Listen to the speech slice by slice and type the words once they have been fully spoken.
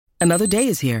Another day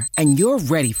is here, and you're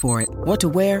ready for it. What to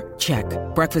wear? Check.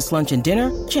 Breakfast, lunch, and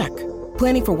dinner? Check.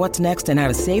 Planning for what's next and how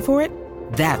to save for it?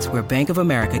 That's where Bank of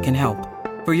America can help.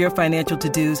 For your financial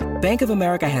to-dos, Bank of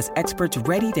America has experts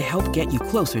ready to help get you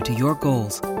closer to your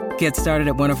goals. Get started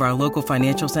at one of our local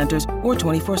financial centers or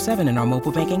 24/7 in our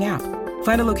mobile banking app.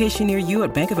 Find a location near you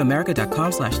at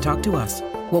bankofamerica.com/talktous.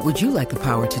 What would you like the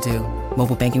power to do?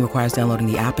 Mobile banking requires downloading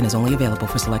the app and is only available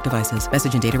for select devices.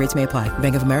 Message and data rates may apply.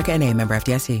 Bank of America N.A., member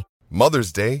FDIC.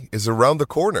 Mother's Day is around the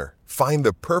corner. Find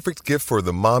the perfect gift for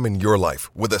the mom in your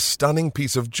life with a stunning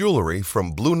piece of jewelry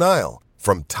from Blue Nile.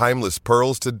 From timeless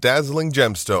pearls to dazzling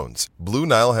gemstones, Blue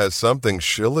Nile has something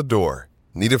she'll adore.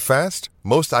 Need it fast?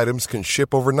 Most items can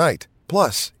ship overnight.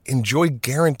 Plus, enjoy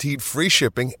guaranteed free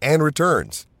shipping and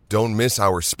returns. Don't miss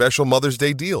our special Mother's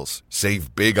Day deals.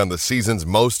 Save big on the season's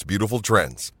most beautiful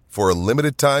trends. For a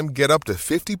limited time, get up to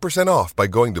 50% off by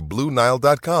going to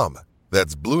BlueNile.com.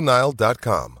 That's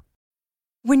BlueNile.com.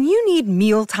 When you need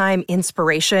mealtime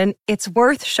inspiration, it's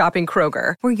worth shopping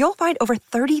Kroger, where you'll find over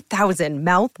 30,000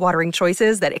 mouth-watering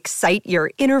choices that excite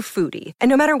your inner foodie. And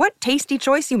no matter what tasty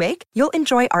choice you make, you'll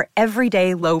enjoy our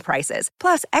everyday low prices,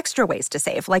 plus extra ways to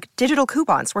save, like digital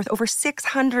coupons worth over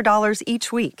 $600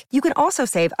 each week. You can also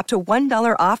save up to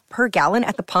 $1 off per gallon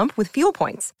at the pump with fuel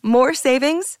points. More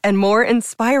savings and more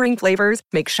inspiring flavors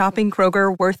make shopping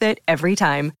Kroger worth it every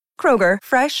time. Kroger,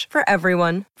 fresh for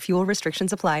everyone. Fuel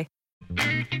restrictions apply.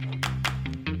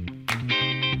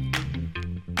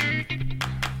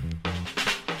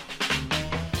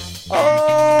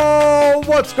 Oh,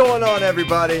 what's going on,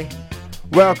 everybody?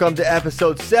 Welcome to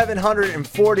episode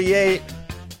 748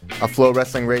 of Flow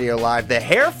Wrestling Radio Live, the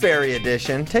Hair Fairy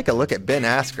edition. Take a look at Ben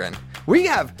Askren. We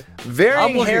have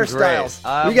varying hairstyles.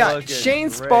 We got Shane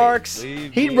Sparks.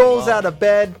 He rolls out of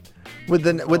bed with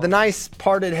the nice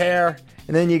parted hair,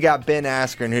 and then you got Ben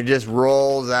Askren, who just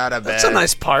rolls out of bed. That's a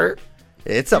nice part.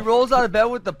 He rolls out of bed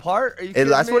with the part?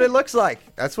 That's what it looks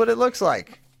like. That's what it looks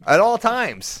like at all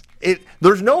times.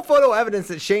 There's no photo evidence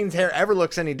that Shane's hair ever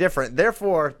looks any different.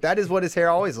 Therefore, that is what his hair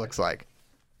always looks like.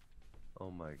 Oh,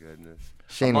 my goodness.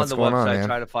 Shane, what's going on, man? I'm on the website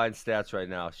trying to find stats right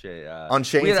now. On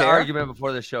Shane's hair? We had an argument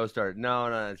before the show started. No,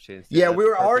 not Shane's hair. Yeah,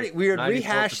 we had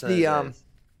rehashed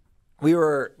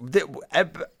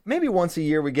maybe once a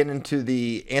year we get into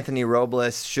the Anthony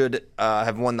Robles should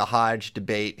have won the Hodge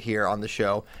debate here on the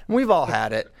show. And we've all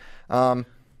had it.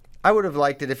 I would have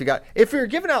liked it if you're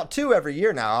giving out two every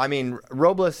year now. I mean,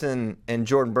 Robles and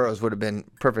Jordan Burroughs would have been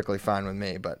perfectly fine with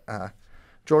me, but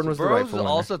Jordan was the rightful winner.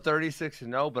 Burroughs is also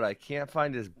 36-0, but I can't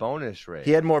find his bonus rate.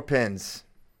 He had more pins.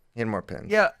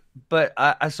 Yeah, but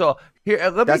I saw here.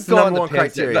 Let That's me go the on the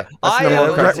criteria.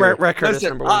 Record is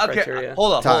number one criteria.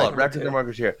 Hold on. Record number one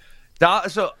criteria.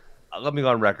 So let me go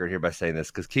on record here by saying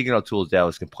this because Keegan O'Toole's dad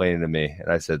was complaining to me,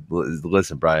 and I said,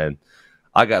 "Listen, Brian,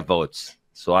 I got votes,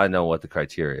 so I know what the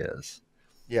criteria is.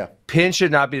 Yeah, pin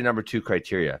should not be the number two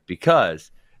criteria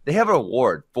because they have an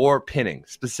award for pinning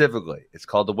specifically. It's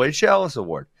called the Wade Chalice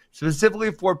Award,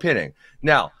 specifically for pinning.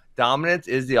 Now, dominance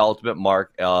is the ultimate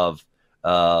mark of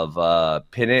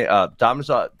pinning.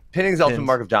 Pinning is the ultimate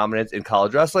mark of dominance in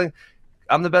college wrestling.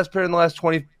 I'm the best pinner in the last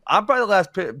 20. I'm probably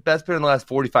the best pinner in the last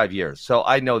 45 years. So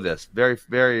I know this very,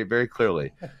 very, very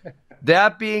clearly.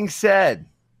 That being said,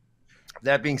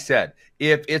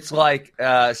 if it's like,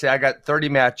 say I got 30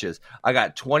 matches, I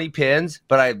got 20 pins,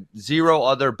 but I have 0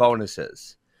 other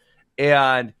bonuses,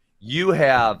 and you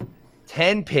have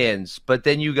 10 pins, but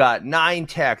then you got 9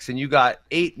 techs and you got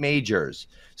 8 majors.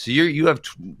 So you have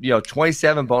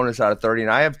 27 bonus out of 30,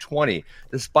 and I have 20.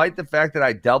 Despite the fact that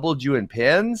I doubled you in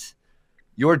pins,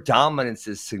 your dominance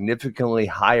is significantly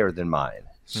higher than mine.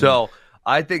 So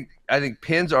I think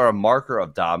pins are a marker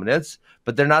of dominance,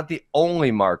 but they're not the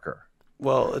only marker.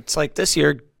 Well, it's like this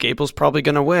year, Gable's probably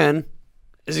going to win.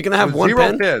 Is he going to have one 0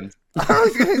 pin? pins. I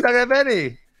don't think he's not going to have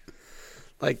any.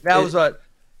 Like that was what,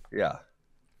 yeah.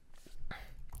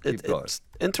 It's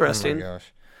interesting. Oh my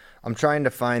gosh, I'm trying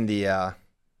to find the.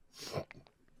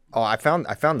 I found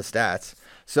the stats.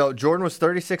 So Jordan was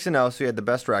 36-0, so he had the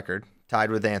best record,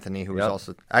 tied with Anthony, who was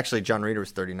also actually John Reeder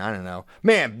was 39-0.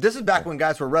 Man, this is back when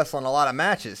guys were wrestling a lot of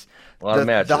matches.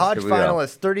 The Hodge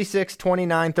finalists 36,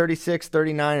 29, 36,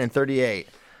 39, and 38.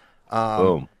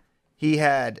 Boom.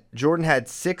 Jordan had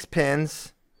 6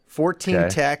 pins, 14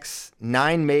 techs,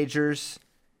 9 majors,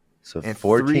 and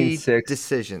 14, 3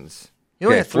 decisions. He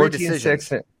only had 3 decisions.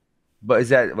 6, but is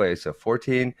that so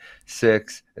 14,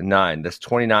 6, and 9? That's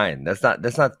 29. That's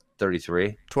not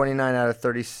 33. 29 out of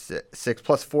 36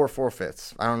 plus 4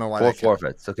 forfeits. I don't know why. 4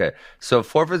 forfeits. Okay, so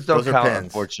forfeits don't count. Pins.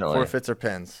 Unfortunately, forfeits are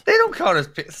pins. They don't count as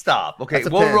pins. Stop. Okay,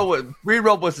 read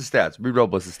Robles' stats.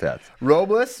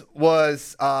 Robles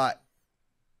was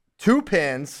 2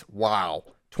 pins. Wow.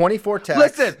 24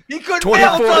 texts. Listen, he couldn't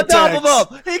balance on top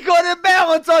of him. He couldn't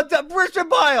balance on top. Richard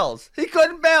Biles. He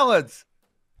couldn't balance.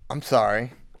 I'm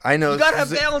sorry. I know. You got to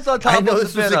have balance on top of him. I know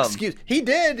this was an excuse. He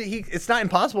did. It's not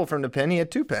impossible for him to pin. He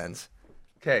had 2 pins.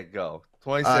 Okay, go.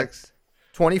 26.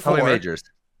 24. How many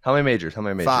majors?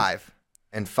 5.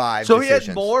 And 5 So decisions. he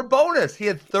had more bonus. He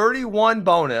had 31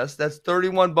 bonus. That's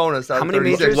 31 bonus. How many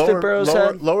majors did Burrows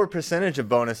have? Lower percentage of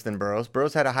bonus than Burrows.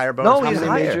 Burrows had a higher bonus. No, he's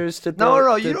higher. Majors did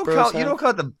No, did you don't Burrows count. You don't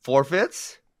count the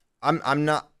forfeits. I'm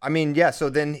not. I mean, yeah. So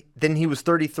then he was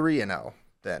 33-0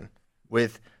 then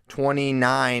with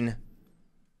 29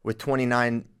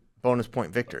 bonus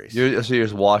point victories. You're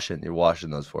just washing. You're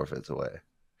washing those forfeits away.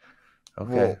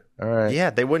 Okay. Well, all right. Yeah,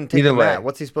 they wouldn't take Either him way. out.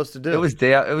 What's he supposed to do? It was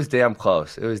damn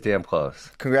close. It was damn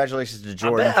close. Congratulations to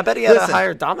Jordan. I bet he had a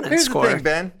higher dominance here's score. The thing,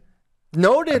 Ben.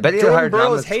 Noted bet he had a higher Jordan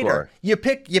Burroughs dominance hater. score.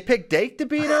 You pick Dake to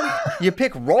beat him. You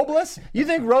pick Robles. You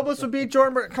think Robles would beat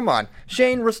Jordan Burroughs? Come on,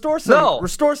 Shane, restore some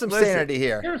Listen. sanity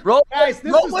here. Robles had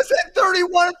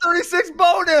 31 and 36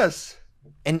 bonus.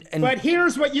 But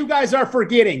here's what you guys are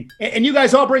forgetting, and you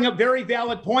guys all bring up very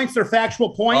valid points. They're factual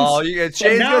points. Oh, Shane's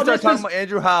gonna start talking about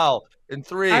Andrew Howe in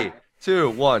 3, 2,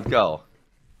 1, go.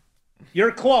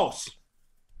 You're close.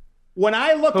 When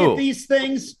I look at these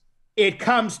things, it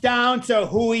comes down to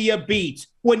who you beat.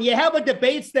 When you have a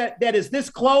debate that is this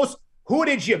close, who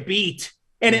did you beat?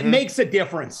 And it makes a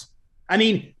difference. I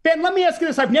mean, Ben, let me ask you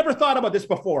this. I've never thought about this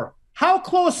before. How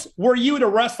close were you to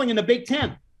wrestling in the Big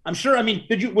Ten? I'm sure. I mean,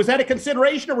 was that a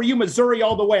consideration, or were you Missouri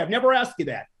all the way? I've never asked you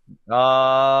that.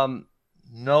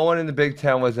 No one in the Big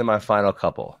Ten was in my final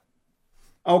couple.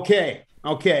 Okay.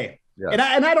 Yes. And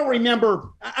I don't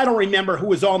remember who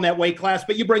was on that weight class,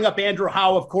 but you bring up Andrew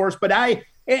Howe, of course. But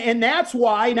and that's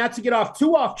why, not to get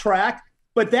too off track,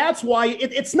 but that's why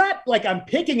it's not like I'm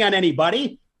picking on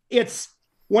anybody. It's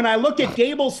when I look at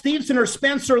Gable Steveson or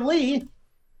Spencer Lee,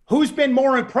 who's been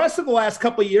more impressive the last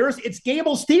couple of years, it's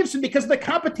Gable Steveson because of the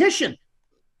competition.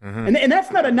 And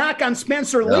that's not a knock on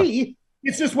Spencer Lee.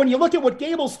 It's just when you look at what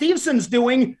Gable Stevenson's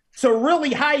doing, so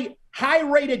really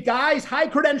high-rated guys,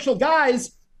 high-credential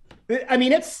guys, I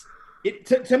mean,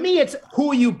 to me, it's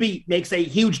who you beat makes a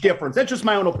huge difference. That's just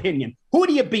my own opinion. Who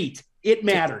do you beat? It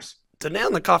matters. The nail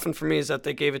in the coffin for me is that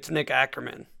they gave it to Nick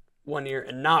Ackerman one year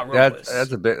and not Robles.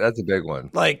 That's a big one.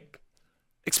 Like,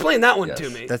 explain that one to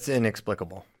me. That's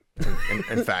inexplicable.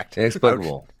 In fact,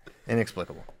 inexplicable.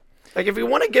 Like, if you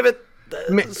want to give it,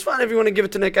 it's fine. If you want to give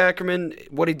it to Nick Ackerman,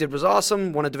 what he did was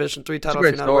awesome. Won a Division III title.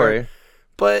 It's a great story.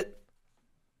 But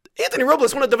Anthony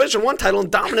Robles won a Division I title and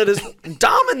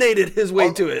dominated his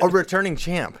way to it. A returning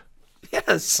champ.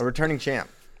 Yes. A returning champ.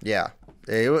 Yeah.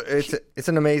 It's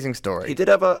an amazing story. He did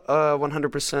have a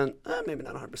 100%, maybe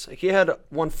not 100%. He had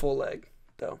one full leg,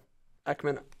 though.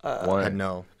 Ackerman had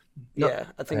no. Yeah,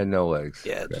 I think had no legs.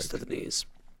 Yeah, just at the knees.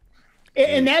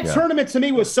 And that tournament to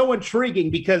me was so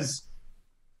intriguing because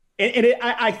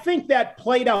I think that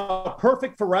played out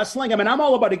perfect for wrestling. I mean, I'm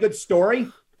all about a good story.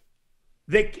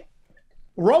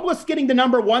 Robles getting the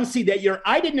number 1 seed that year,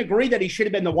 I didn't agree that he should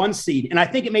have been the 1 seed, and I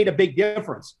think it made a big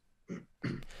difference.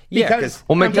 Because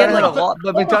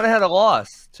McDonough had a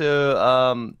loss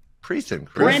to Prieston.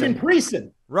 Brandon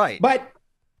Prieston. Right. But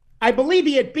I believe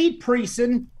he had beat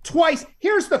Prieston twice.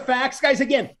 Here's the facts, guys.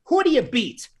 Again, who do you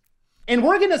beat? And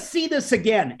we're going to see this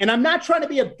again. And I'm not trying to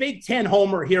be a Big Ten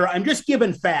homer here. I'm just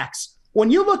giving facts.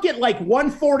 When you look at like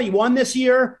 141 this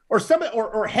year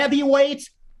or heavyweight,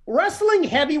 wrestling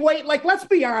heavyweight, like, let's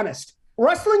be honest.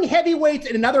 Wrestling heavyweight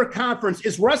in another conference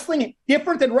is wrestling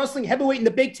different than wrestling heavyweight in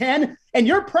the Big Ten. And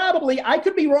you're probably, I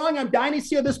could be wrong, I'm dying to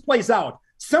see how this plays out.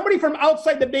 Somebody from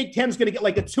outside the Big Ten is going to get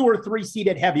like a 2 or 3 seed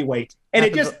at heavyweight. And I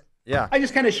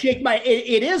just kind of shake my,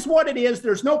 it is what it is.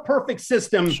 There's no perfect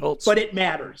system, but it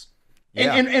matters.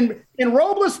 Yeah. And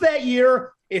Robles that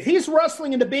year, if he's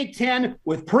wrestling in the Big Ten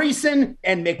with Prieston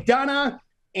and McDonough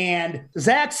and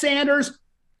Zach Sanders,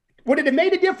 would it have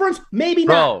made a difference? Maybe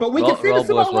not. But we can see this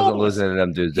about wasn't Robles. losing to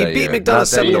them dudes He that beat year.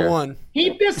 McDonough 7-1.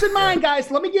 Keep this in mind, guys.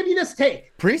 Let me give you this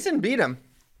take. Prieston beat him.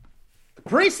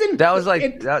 Prieston. That was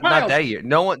like not that year.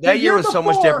 No one. That year was so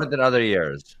much different than other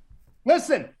years.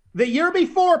 Listen, the year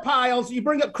before, Piles, you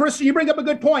bring up Christian. You bring up a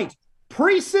good point.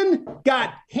 Prieston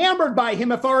got hammered by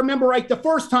him, if I remember right, the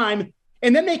first time,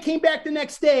 and then they came back the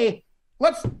next day.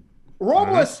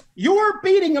 Robles, you were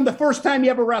beating him the first time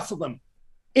you ever wrestled him.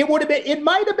 It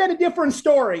might have been a different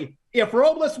story if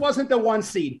Robles wasn't the 1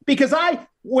 seed. Because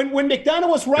when McDonough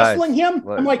was wrestling him,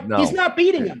 I'm like, he's not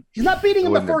beating him. He's not beating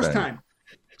him the first time.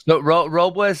 No,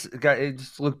 Robles,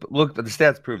 just look, the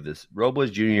stats prove this. Robles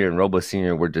Jr. and Robles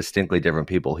Sr. were distinctly different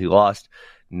people. He lost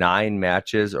 9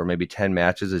 matches or maybe 10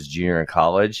 matches as junior in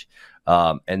college.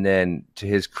 And then to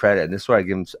his credit, and this is why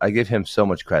I give him so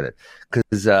much credit,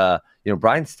 because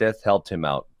Brian Stith helped him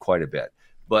out quite a bit.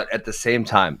 But at the same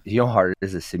time, you know how hard it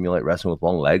is to simulate wrestling with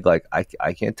one leg? Like,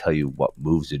 I can't tell you what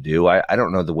moves to do. I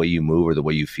don't know the way you move or the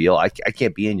way you feel. I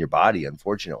can't be in your body,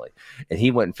 unfortunately. And he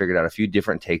went and figured out a few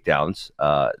different takedowns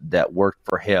that worked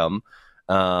for him,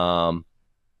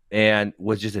 and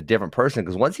was just a different person.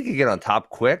 Because once he could get on top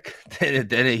quick,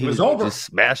 then he was over. Just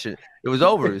smashing. It was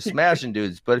over. He was smashing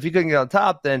dudes. But if he couldn't get on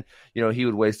top, then he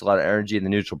would waste a lot of energy in the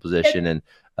neutral position and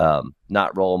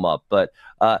not roll him up. But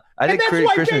I think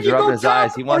Christian's rubbing his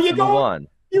eyes. He wants to move on.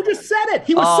 You just said it.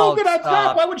 He was so good on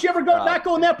top. Why would you ever not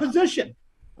go in that position?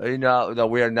 No,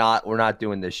 we are not. We're not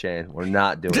doing this, Shane. We're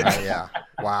not doing it. Yeah.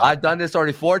 Wow. I've done this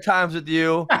already 4 times with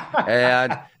you,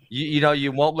 and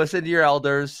you won't listen to your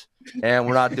elders, and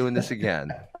we're not doing this again.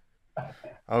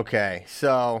 Okay,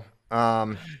 so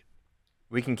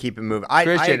we can keep it moving.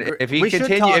 Christian, if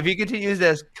he continues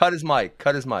this, cut his mic.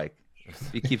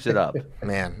 He keeps it up.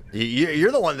 Man,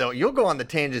 you're the one though. You'll go on the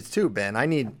tangents too, Ben. I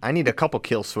need a couple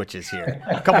kill switches here,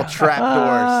 a couple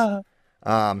trap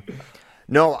doors.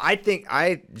 No, I think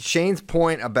Shane's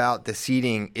point about the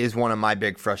seating is one of my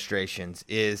big frustrations.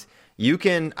 Is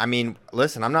listen,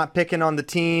 I'm not picking on the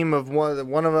team of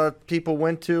one of the people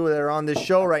went to that are on this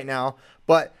show right now,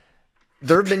 but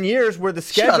there have been years where the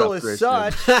schedule is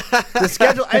such, but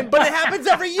it happens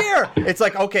every year. It's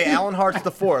like, okay, Alan Hart's the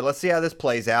 4. Let's see how this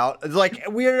plays out. It's like,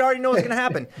 we already know what's going to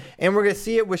happen. And we're going to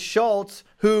see it with Schultz,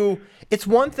 who, it's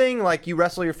one thing, like, you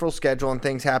wrestle your full schedule and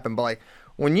things happen, but, like,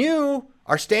 when you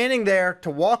are standing there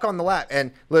to walk on the lap,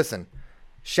 and listen,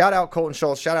 shout out Colton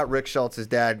Schultz, shout out Rick Schultz, his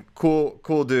dad,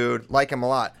 cool dude, like him a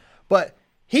lot. But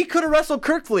he could have wrestled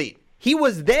Kirkfleet. He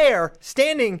was there,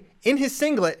 standing in his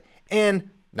singlet,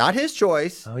 and not his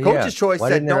choice. Coach's choice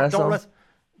said, don't wrestle.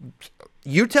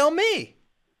 You tell me.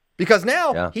 Because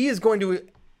now he is going to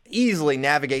easily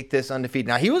navigate this undefeated.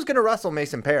 Now, he was going to wrestle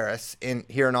Mason Paris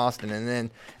here in Austin, and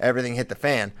then everything hit the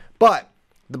fan. But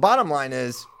the bottom line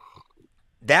is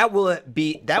that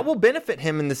will benefit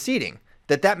him in the seeding,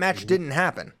 that match didn't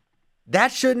happen.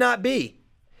 That should not be.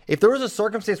 If there was a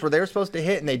circumstance where they were supposed to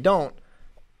hit and they don't,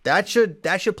 that should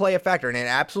play a factor, and it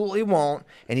absolutely won't.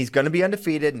 And he's going to be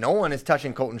undefeated. No one is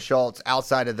touching Colton Schultz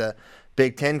outside of the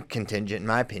Big Ten contingent, in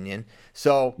my opinion.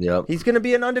 So he's going to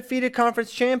be an undefeated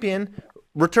conference champion,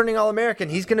 returning All-American.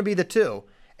 He's going to be the 2,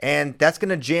 and that's going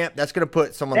to jam. That's going to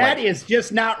put someone. That is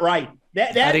just not right.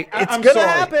 It's going to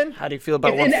happen. How do you feel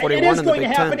about 141 in the Big Ten? It is going to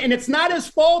happen, and it's not his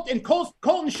fault. And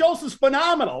Colton Schultz is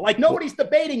phenomenal. Like, nobody's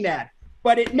debating that.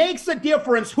 But it makes a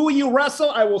difference who you wrestle.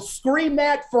 I will scream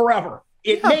that forever.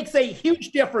 It makes a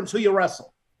huge difference who you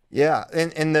wrestle. Yeah,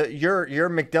 and your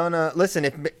McDonough.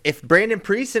 Listen, if Brandon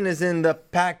Prieston is in the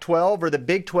Pac-12 or the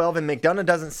Big 12 and McDonough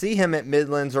doesn't see him at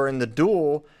Midlands or in the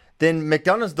duel, then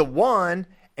McDonough's the 1,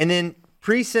 and then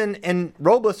Prieston and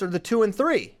Robles are the 2 and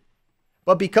 3.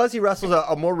 But because he wrestles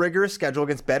a more rigorous schedule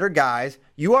against better guys,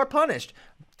 you are punished.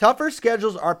 Tougher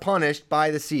schedules are punished by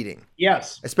the seeding.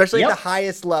 Yes. Especially at the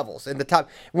highest levels. In the top.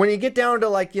 When you get down to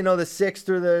the 6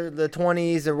 through the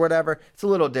 20s or whatever, it's a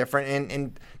little different.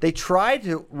 And they try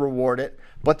to reward it,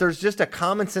 but there's just a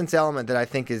common sense element that I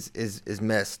think is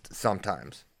missed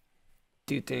sometimes.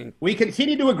 Do you think? We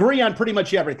continue to agree on pretty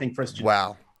much everything, Christian.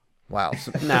 Wow.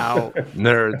 Now,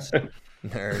 nerds.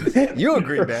 You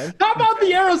agree, Ben? How about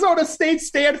the Arizona State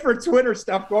Stanford Twitter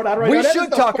stuff going on right now? We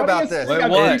should talk about this. It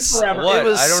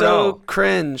was so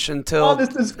cringe until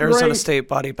Arizona State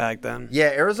body bagged them.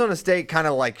 Yeah, Arizona State kind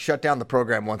of shut down the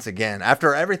program once again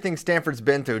after everything Stanford's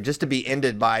been through, just to be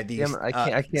ended by these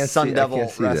Sun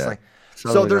Devil wrestling.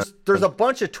 So there's a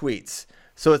bunch of tweets.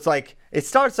 So it's like it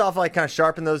starts off kind of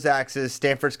sharpen those axes.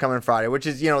 Stanford's coming Friday, which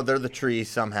is they're the trees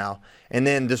somehow. And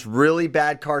then this really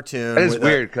bad cartoon. That is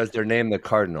weird because they're named the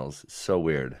Cardinals. It's so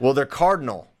weird. Well, they're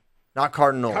Cardinal, not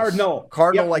Cardinals.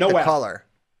 Cardinal, like the color.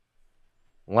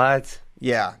 What?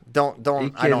 Yeah, don't.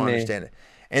 I don't understand it.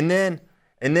 And then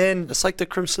it's like the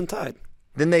Crimson Tide.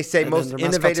 Then they say most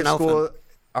innovative school.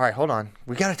 All right, hold on.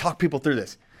 We got to talk people through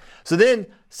this. So then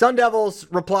Sun Devils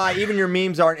reply, even your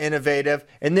memes aren't innovative.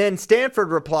 And then Stanford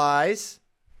replies,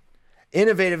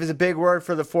 innovative is a big word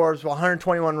for the Forbes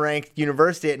 121 ranked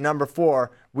university at number 4.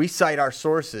 We cite our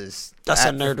sources. That's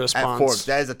a nerd response. Forbes.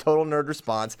 That is a total nerd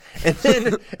response. And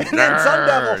then Sun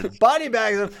Devil body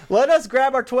bags them. Let us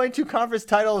grab our 22 conference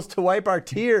titles to wipe our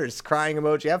tears. Crying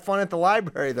emoji. Have fun at the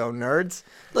library, though, nerds.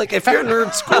 Look, if you're a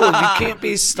nerd school, you can't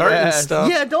be starting stuff.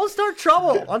 Yeah, don't start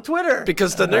trouble on Twitter.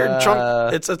 Because the nerd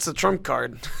Trump, it's a Trump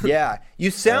card. Yeah,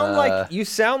 you sound like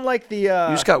the. You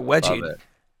just got wedgied.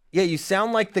 Yeah, you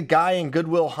sound like the guy in Good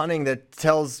Will Hunting that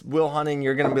tells Will Hunting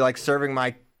you're going to be serving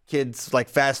my kids like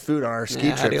fast food on our ski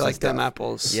trips. How do you and like them stuff.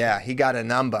 apples? Yeah, he got a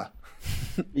number.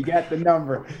 You got the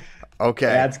number. Okay.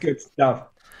 That's good stuff.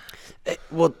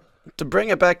 Well, to bring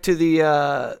it back to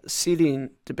the seeding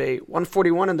debate,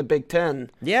 141 in the Big Ten.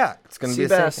 Yeah, it's going to be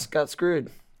the same Seabass got screwed.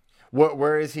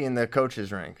 Where is he in the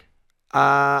coaches rank?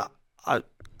 I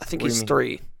think he's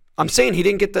 3. I'm saying he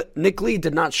didn't get Nick Lee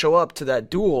did not show up to that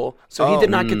duel, so he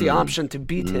did not get the option to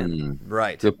beat him.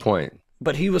 Right. Good point.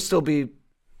 But he will still be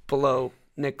below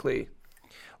Nick Lee.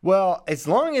 Well, as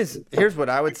long as here's what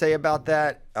I would say about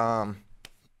that. Well,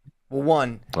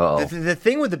 one, the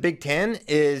thing with the Big Ten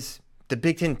is the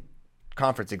Big Ten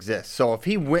conference exists. So if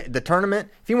he wins the tournament,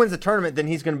 then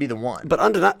he's going to be the one. But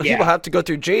he will have to go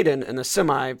through Jaden in the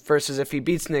semi versus if he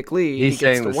beats Nick Lee, He's he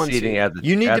gets saying the 1 seeding seed. at the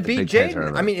You need at to the beat Big Ten Jaden.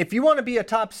 tournament. I mean, if you want to be a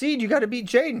top seed, you got to beat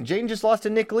Jaden. Jaden just lost to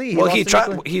Nick Lee. He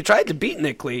tried to beat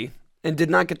Nick Lee and did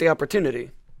not get the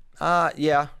opportunity.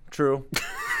 Yeah, true.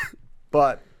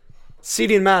 But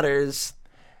Seeding matters.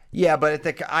 yeah, but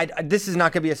this is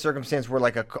not going to be a circumstance where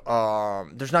like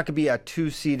there's not going to be a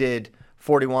 2-seeded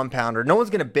 41-pounder. No one's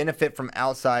going to benefit from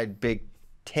outside Big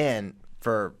Ten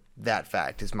for that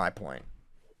fact. Is my point.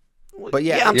 But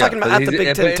yeah, I'm talking about at the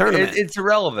Big Ten tournament. It's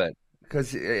irrelevant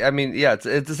because I mean, yeah, it's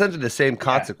essentially the same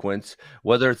consequence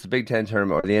whether it's the Big Ten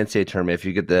tournament or the NCAA tournament. If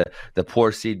you get the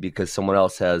poor seed because someone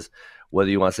else has, whether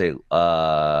you want to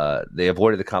say they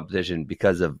avoided the competition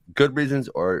because of good reasons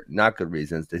or not good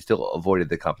reasons, they still avoided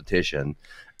the competition.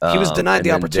 He was denied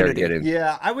the opportunity.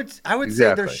 Yeah, I would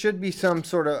say there should be some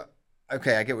sort of.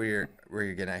 Okay, I get where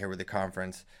you're getting at here with the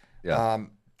conference. Yeah.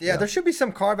 There should be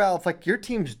some carve out if like your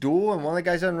team's duel and one of the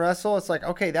guys doesn't wrestle. It's like,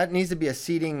 okay, that needs to be a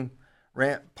seeding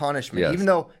punishment. Yes. Even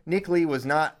though Nick Lee was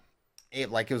not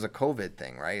like it was a COVID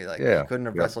thing, right? Like he couldn't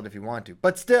have wrestled if he wanted to.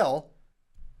 But still,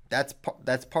 that's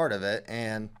part of it.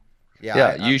 And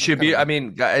you should be. I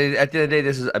mean, at the end of the day,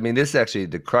 this is actually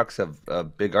the crux of a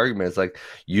big argument. It's like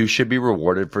you should be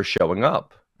rewarded for showing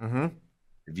up. Mm-hmm.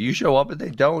 If you show up and they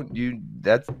don't,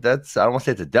 that's I don't want to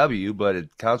say it's a W, but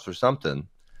it counts for something.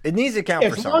 It needs to count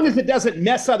for something. As long as it doesn't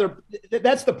mess other.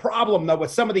 That's the problem though with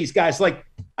some of these guys. Like,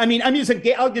 I mean,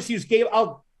 I'll just use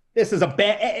Gable. This is a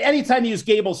bad. Anytime you use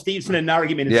Gable Steveson in an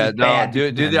argument, it's bad.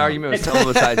 Do the argument with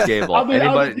someone besides Gable. I'll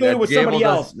do it with somebody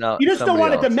else. You just don't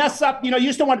want it to else. mess up. You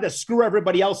just don't want it to screw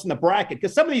everybody else in the bracket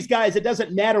because some of these guys, it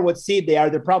doesn't matter what seed they are,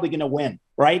 they're probably going to win,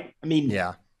 right? I mean,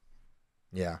 yeah.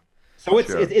 So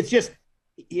it's just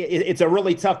it's a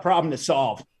really tough problem to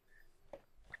solve.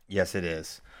 Yes, it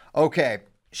is. Okay,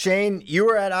 Shane, you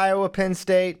were at Iowa Penn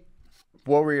State.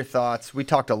 What were your thoughts? We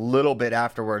talked a little bit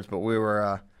afterwards, but we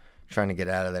were trying to get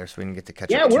out of there so we didn't get to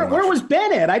catch up. Yeah, where was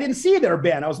Ben at? I didn't see you there,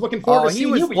 Ben. I was looking forward to seeing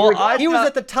you. He was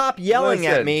at the top yelling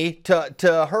at me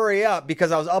to hurry up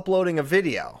because I was uploading a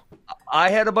video. I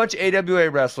had a bunch of AWA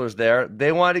wrestlers there.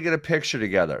 They wanted to get a picture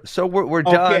together. So we're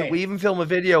done. Okay. We even filmed a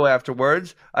video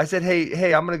afterwards. I said,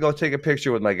 hey, I'm going to go take a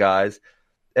picture with my guys.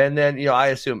 And then, I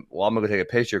assume, I'm going to go take a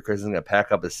picture. Chris is going to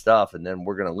pack up his stuff, and then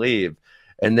we're going to leave.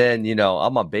 And then,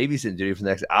 I'm on babysitting duty for the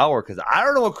next hour because I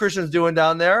don't know what Christian's doing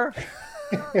down there.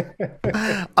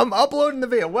 I'm uploading the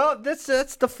video. Well, that's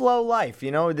the flow life,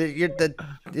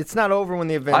 it's not over when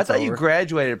the event's I thought over. you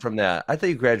graduated from that. I thought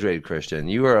you graduated, Christian.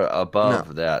 You are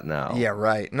above that now. Yeah,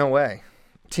 right. No way.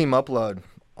 Team upload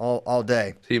all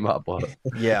day. Team upload.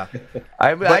 Yeah.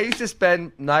 I used to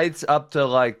spend nights up to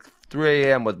like 3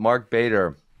 a.m. with Mark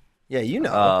Bader.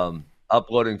 Yeah,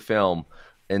 uploading film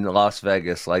in Las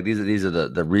Vegas. Like these are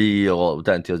the real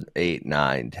done until 8,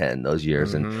 9, 10 those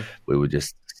years, and we would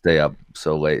just stay up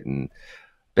so late. And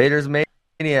Bader's mania.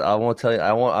 I won't tell you.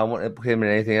 I won't implicate him in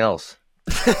anything else.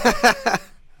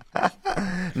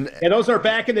 And those are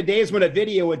back in the days when a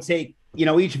video would take,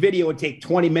 each video would take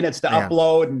 20 minutes to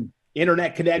upload and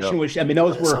internet connection. Which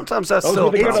those were sometimes that's those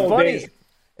still were the good old funny. days.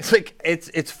 It's like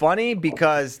it's funny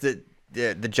because the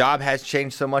job has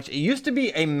changed so much. It used to be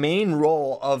a main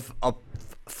role of a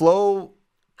flow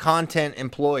content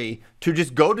employee to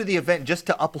just go to the event just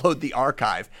to upload the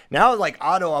archive. Now like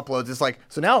auto uploads, it's like,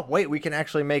 so now wait, we can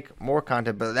actually make more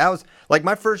content. But that was like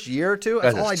my first year or two.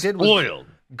 That's all I did was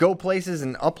go places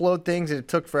and upload things, and it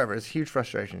took forever. It's huge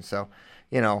frustration. So,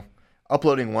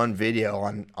 uploading one video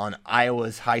on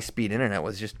Iowa's high-speed internet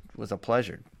was a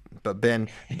pleasure. But Ben,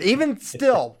 even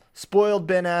still, spoiled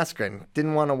Ben Askren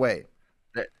didn't want to wait.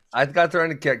 I got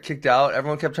thrown and get kicked out.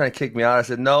 Everyone kept trying to kick me out. I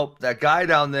said, nope, that guy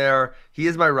down there, he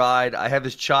is my ride. I have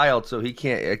his child, so I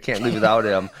can't leave without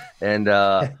him. And,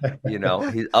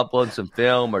 he's uploading some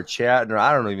film or chatting, or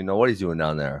I don't even know what he's doing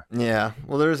down there. Yeah,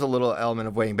 well, there's a little element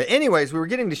of waiting. But anyways, we were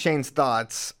getting to Shane's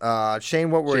thoughts.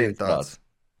 Shane, what were your thoughts?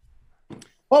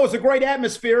 Well, it was a great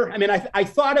atmosphere. I mean, I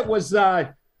thought it was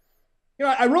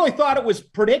I really thought it was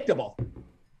predictable,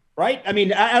 right? I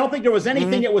mean, I don't think there was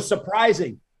anything that was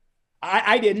surprising.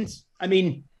 I didn't. I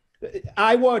mean,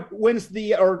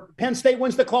 Penn State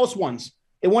wins the close ones.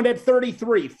 They won at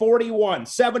 33, 41,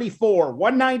 74,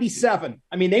 197.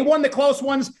 I mean, they won the close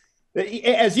ones.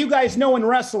 As you guys know in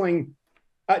wrestling,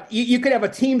 you could have a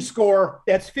team score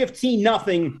that's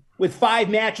 15-0 with 5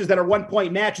 matches that are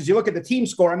 1-point matches. You look at the team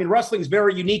score. I mean, wrestling is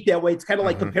very unique that way. It's kind of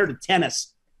like compared to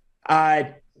tennis.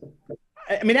 I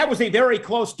mean, that was a very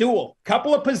close duel.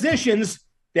 Couple of positions.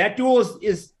 That duel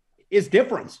is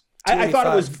different. I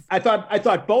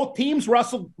thought both teams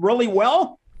wrestled really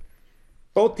well.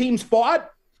 Both teams fought.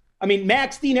 I mean,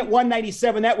 Max Dean at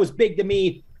 197, that was big to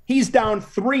me. He's down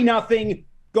 3-0,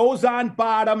 goes on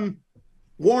bottom.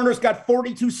 Warner's got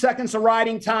 42 seconds of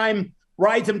riding time,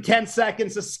 rides him 10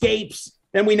 seconds, escapes.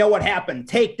 Then we know what happened.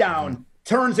 Takedown,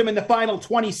 turns him in the final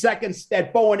 20 seconds,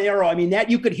 that bow and arrow. I mean, that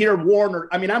you could hear Warner.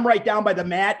 I mean, I'm right down by the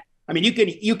mat. I mean, you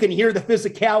can hear the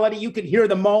physicality. You can hear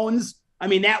the moans. I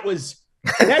mean, that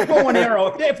bow and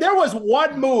arrow. If there was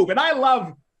one move, and I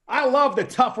love the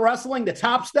tough wrestling, the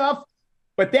top stuff,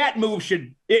 but that move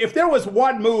if there was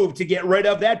one move to get rid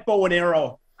of, that bow and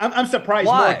arrow, I'm surprised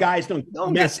more guys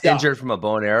don't get injured from a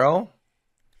bow and arrow.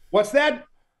 What's that?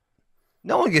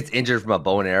 No one gets injured from a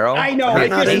bow and arrow. I know.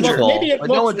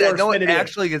 No one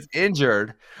actually gets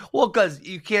injured. Well, because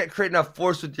you can't create enough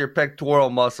force with your pectoral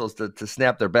muscles to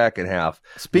snap their back in half.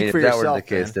 Speak for yourself. If that were the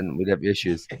case, then we'd have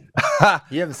issues.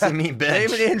 You haven't seen me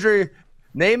bench.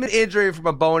 Name an injury from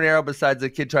a bow and arrow besides a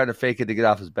kid trying to fake it to get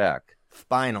off his back.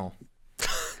 Spinal.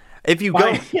 If you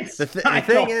go, the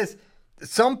thing is,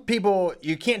 some people,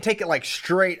 you can't take it like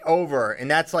straight over, and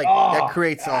that's like that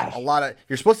creates a lot of.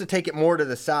 You're supposed to take it more to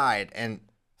the side, and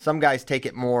some guys take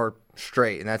it more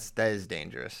straight, and that is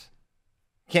dangerous.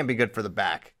 Can't be good for the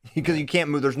back because you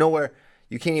can't move. There's nowhere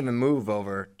you can't even move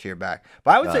over to your back.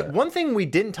 But I would say one thing we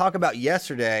didn't talk about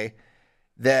yesterday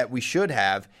that we should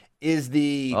have is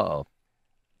the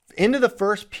end of the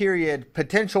first period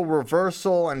potential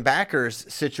reversal and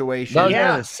backers situation. That was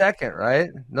in the second, right?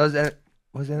 Was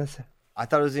in a second. I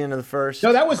thought it was the end of the first.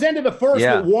 No, that was end of the first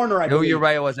with Warner, I believe. No, you're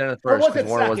right. It was end of the first. Was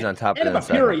Warner wasn't on top end of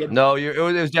the period. Second. No, it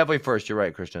was definitely first. You're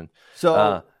right, Christian.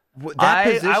 So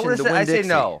that position, I say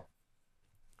no.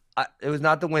 It was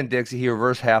not the Winn-Dixie. He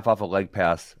reversed half off a leg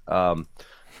pass.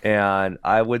 And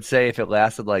I would say if it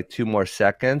lasted like 2 more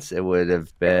seconds, it would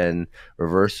have been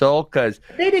reversal. Because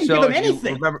they didn't give him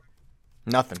anything.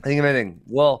 Nothing. I think of anything.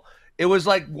 Well, it was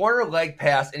like Warner leg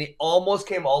pass, and he almost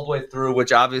came all the way through,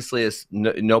 which obviously is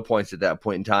no points at that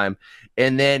point in time.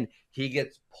 And then he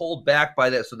gets pulled back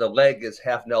by that, so the leg is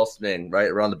half Nelsoning right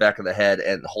around the back of the head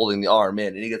and holding the arm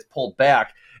in, and he gets pulled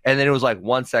back. And then it was like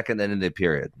 1 second, then in the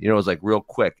period. It was like real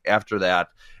quick after that.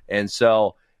 And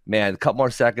so, man, a couple more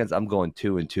seconds, I'm going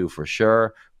 2 and 2 for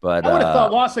sure. But I would have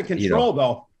thought loss of control,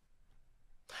 though.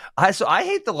 I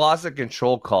hate the loss of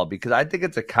control call because I think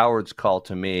it's a coward's call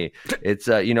to me. It's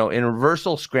in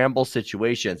reversal scramble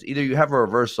situations, either you have a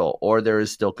reversal or there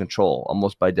is still control,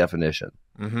 almost by definition.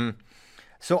 Mm-hmm.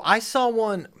 So I saw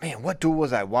one. Man, what duel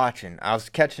was I watching? I was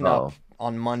catching up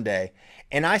on Monday,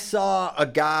 and I saw a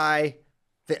guy.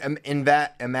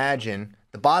 Imagine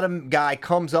the bottom guy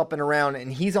comes up and around,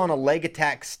 and he's on a leg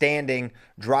attack, standing,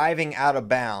 driving out of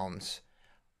bounds.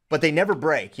 But they never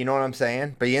break, you know what I'm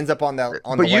saying? But he ends up on the.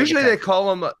 But usually they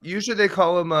call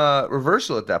him. A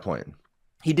reversal at that point.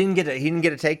 He didn't get a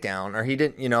takedown, or he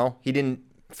didn't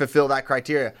fulfill that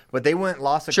criteria. But they went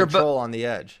loss of control on the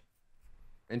edge.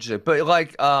 Interesting, but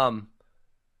like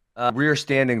rear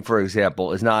standing, for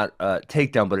example, is not a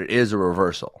takedown, but it is a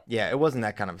reversal. Yeah, it wasn't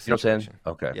that kind of a situation. You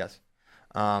know what I'm saying? Okay. Yes.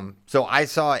 So I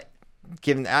saw it.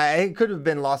 It could have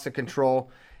been loss of control.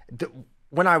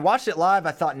 When I watched it live,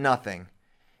 I thought nothing.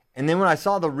 And then when I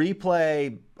saw the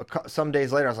replay some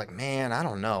days later, I was like, man, I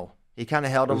don't know. He kind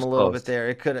of held him a little bit there.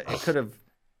 It could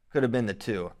have been the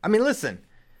 2. I mean, listen,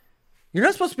 you're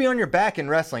not supposed to be on your back in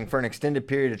wrestling for an extended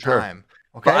period of time.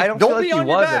 Okay, but I don't feel like he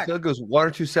was. I feel like it was 1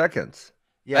 or 2 seconds.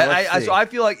 Yeah, so I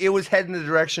feel like it was heading in the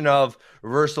direction of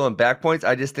reversal and back points.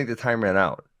 I just think the time ran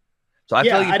out. So I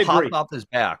feel like he popped off his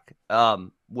back,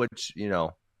 which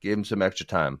gave him some extra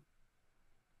time.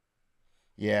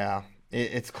 Yeah.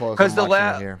 It's close. Because the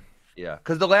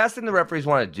last thing the referees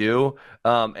want to do,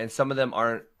 and some of them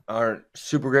aren't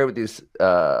super great with these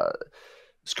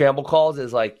scramble calls,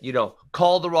 is like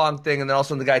call the wrong thing, and then all of a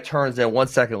sudden the guy turns, and 1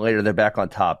 second later they're back on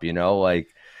top.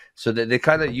 So that they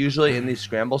kind of usually in these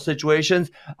scramble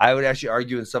situations, I would actually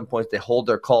argue in some points they hold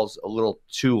their calls a little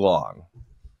too long.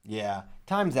 Yeah,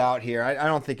 time's out here. I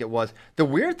don't think it was. The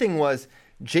weird thing was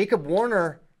Jacob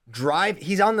Warner drive.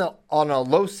 He's on a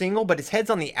low single, but his head's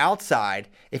on the outside.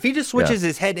 If he just switches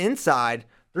his head inside,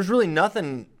 there's really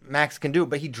nothing Max can do.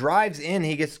 But he drives in,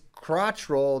 he gets crotch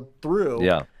rolled through.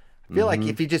 Yeah. I feel like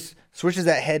if he just switches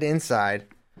that head inside,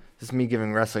 this is me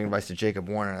giving wrestling advice to Jacob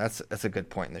Warner. That's a good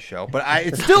point in the show, but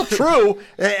it's still true.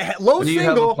 Low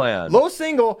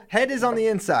single, head is on the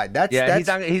inside. He's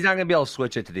not going to be able to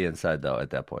switch it to the inside though. At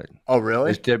that point. Oh,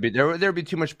 really? There'd be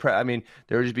too much. There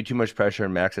would just be too much pressure,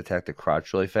 and Max attacked the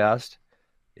crotch really fast.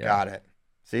 Yeah. Got it.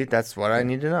 See, that's what I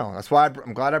need to know. That's why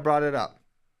I'm glad I brought it up.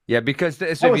 Yeah, because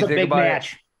that was a big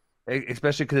match.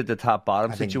 Especially because it's a top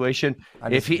bottom situation.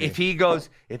 If he goes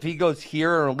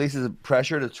here and releases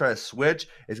pressure to try to switch,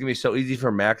 it's gonna be so easy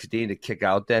for Max Dean to kick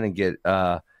out then and get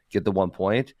the 1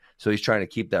 point. So he's trying to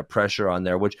keep that pressure on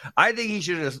there, which I think he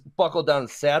should have just buckled down and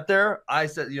sat there. I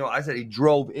said he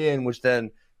drove in, which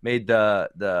then made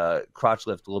the crotch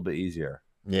lift a little bit easier.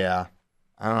 Yeah,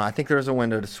 I don't know. I think there was a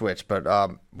window to switch, but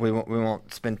we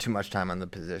won't spend too much time on the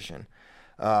position.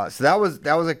 So that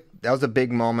was a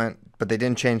big moment. But they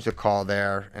didn't change the call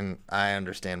there, and I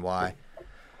understand why.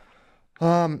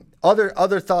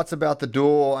 Other thoughts about the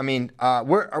duel? I mean,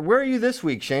 where are you this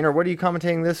week, Shane, or what are you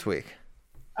commentating this week?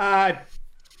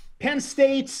 Penn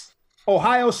State,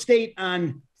 Ohio State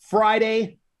on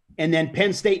Friday, and then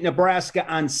Penn State, Nebraska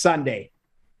on Sunday.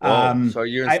 So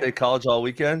you're in State College all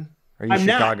weekend? I'm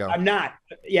not.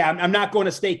 Yeah, I'm not going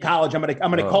to State College. I'm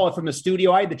gonna call it from the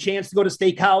studio. I had the chance to go to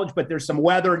State College, but there's some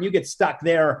weather, and you get stuck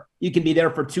there. You can be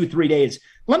there for 2-3 days.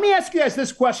 Let me ask you guys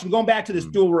this question. Going back to this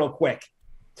duel real quick.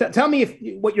 Tell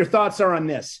me what your thoughts are on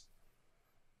this.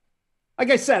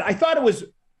 Like I said, I thought it was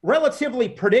relatively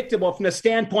predictable from the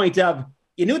standpoint of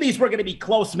you knew these were going to be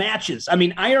close matches. I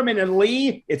mean, Ironman and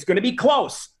Lee, it's going to be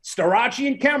close. Starocci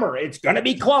and Kemmer, it's going to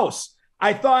be close.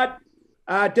 I thought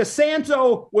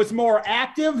DeSanto was more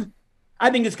active.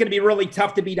 I think it's going to be really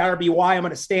tough to beat RBY. I'm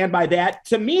going to stand by that.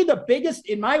 To me,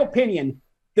 in my opinion,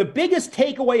 the biggest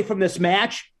takeaway from this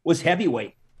match was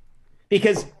heavyweight.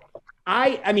 Because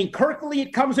I mean,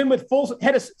 Kirkliet comes in with full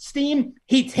head of steam.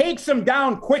 He takes him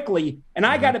down quickly. And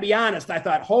I got to be honest, I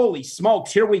thought, holy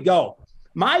smokes, here we go.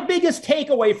 My biggest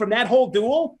takeaway from that whole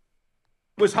duel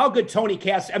was how good Tony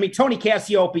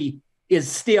Cassioppi is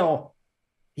still.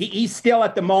 He's still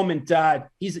at the moment.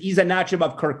 He's a notch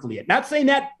above Kirkliet. Not saying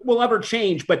that will ever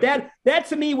change, but that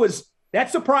to me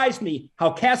that surprised me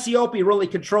how Cassioppi really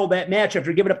controlled that match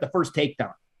after giving up the first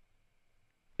takedown.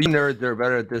 Nerds, they're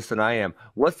better at this than I am.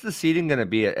 What's the seating going to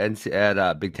be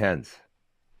at Big Tens?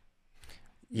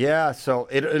 Yeah, so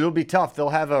it'll be tough. They'll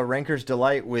have a Ranker's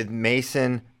Delight with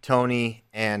Mason, Tony,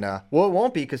 and it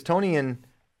won't be because Tony and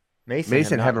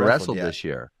Mason haven't wrestled this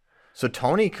year. So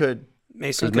Tony could.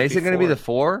 Is Mason going to be the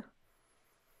 4?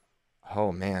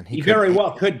 Oh man, he very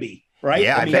well could be, right?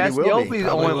 Yeah, I bet he will be.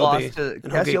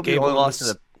 Cassiope only lost to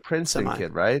the Princeton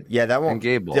kid, right? Yeah, that won't. And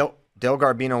Gable. Del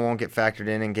Garbino won't get factored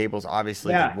in, and Gable's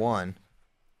obviously won.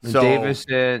 So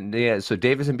Davison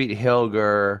beat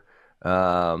Hilger.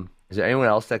 Is there anyone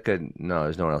else that could? No,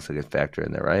 there's no one else that could factor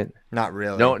in there, right? Not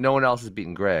really. No one else has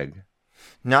beaten Greg.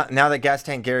 Not now that Gas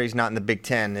Tank Gary's not in the Big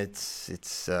Ten.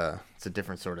 It's a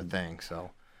different sort of thing.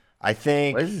 So. I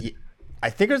think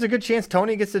there's a good chance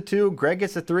Tony gets a 2, Greg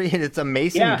gets a 3, and it's a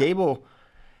Mason Gable.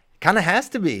 Kind of has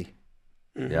to be.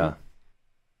 Mm-hmm. Yeah.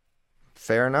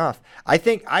 Fair enough. I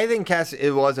think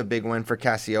it was a big win for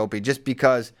Cassioppi just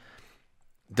because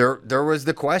there was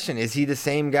the question: is he the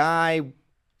same guy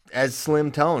as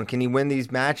Slim Tone? Can he win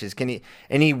these matches? Can he?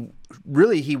 And he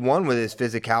won with his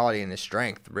physicality and his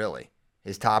strength. Really,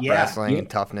 his top wrestling and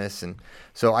toughness, and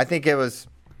so I think it was.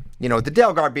 The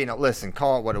Del Garbino, listen,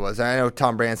 call it what it was. I know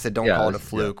Tom Brand said don't call it a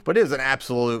fluke, but it was an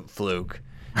absolute fluke.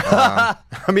 I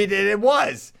mean, it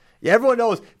was. Yeah, everyone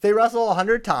knows if they wrestle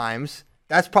 100 times,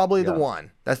 that's probably the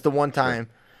one. That's the one time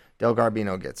Del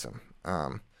Garbino gets him.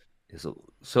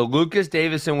 So Lucas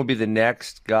Davison will be the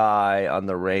next guy on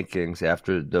the rankings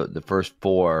after the first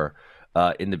 4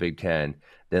 in the Big Ten.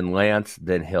 Then Lance,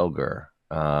 then Hilger.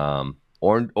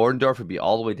 Orndorff would be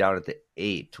all the way down at the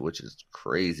 8, which is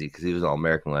crazy because he was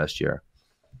All-American last year.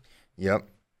 Yep.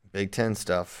 Big Ten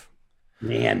stuff.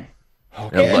 Man.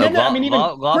 Okay. And then,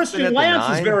 even Christian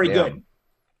Lance is very good.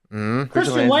 Mm-hmm.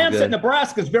 Christian Lance at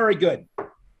Nebraska is very good.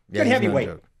 Good heavyweight.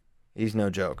 He's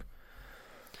no joke.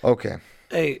 Okay.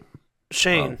 Hey,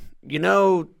 Shane,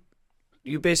 you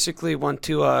basically want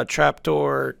to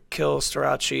trapdoor kill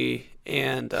Starocci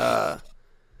and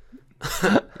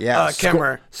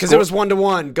Kemmer because it was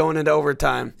 1-1 going into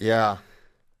overtime. Yeah.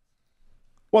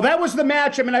 Well, that was the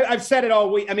match. I mean, I've said it all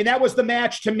week. I mean, that was the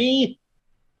match to me.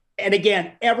 And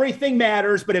again, everything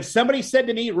matters. But if somebody said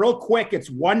to me real quick, it's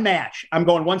one match, I'm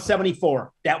going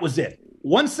 174. That was it.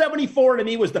 174 to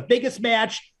me was the biggest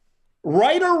match.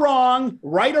 Right or wrong,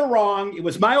 it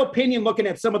was my opinion looking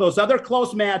at some of those other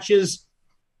close matches.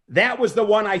 That was the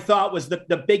one I thought was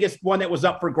the biggest one that was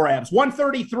up for grabs.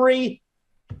 133,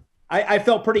 I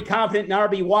felt pretty confident in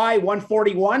RBY.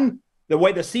 141, the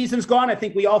way the season's gone, I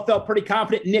think we all felt pretty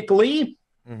confident in Nick Lee.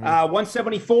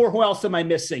 174, who else am I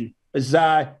missing?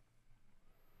 Out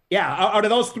of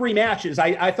those three matches,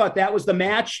 I thought that was the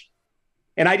match.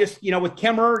 And I just, with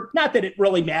Kemmerer, not that it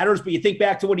really matters, but you think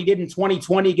back to what he did in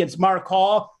 2020 against Mark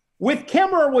Hall. With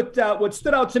Kemmerer, what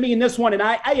stood out to me in this one, and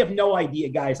I have no idea,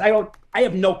 guys. I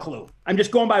have no clue. I'm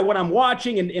just going by what I'm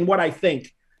watching and what I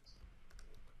think.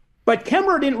 But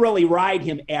Kemmerer didn't really ride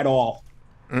him at all.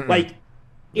 In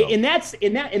those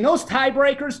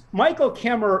tiebreakers, Michael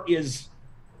Kemmerer is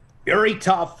very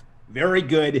tough, very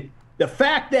good. The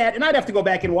fact that, and I'd have to go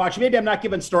back and watch, maybe I'm not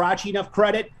giving Starocci enough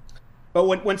credit, but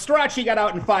when Starocci got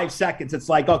out in 5 seconds, it's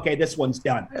like, okay, this one's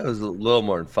done. It was a little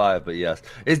more than 5, but yes.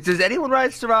 Does anyone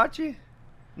ride Starocci?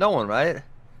 No one, right?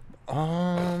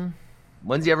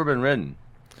 When's he ever been ridden?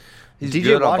 He's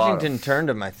DJ Washington turned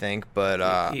him, I think,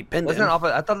 but he pinned wasn't him.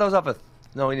 I thought that was off a.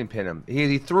 No, he didn't pin him.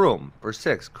 He threw him for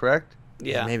 6, correct?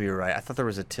 Yeah, maybe you're right. I thought there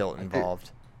was a tilt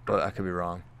involved, but I could be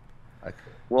wrong.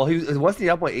 Well, wasn't he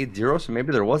up by 8-0, so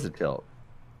maybe there was a tilt.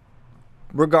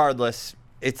 Regardless,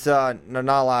 it's not a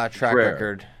lot of track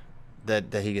record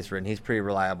that he gets ridden. He's pretty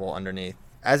reliable underneath,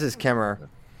 as is Kemmerer.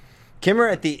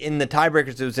 Kemmerer in the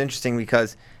tiebreakers, it was interesting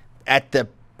because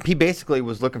he basically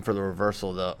was looking for the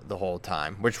reversal the whole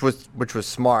time, which was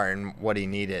smart and what he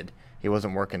needed. He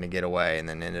wasn't working to get away, and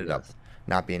then ended up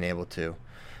not being able to.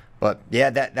 But yeah,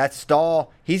 that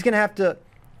stall, he's gonna have to.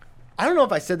 I don't know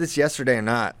if I said this yesterday or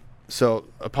not, so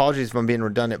apologies if I'm being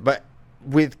redundant. But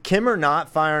with Kemmerer not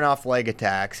firing off leg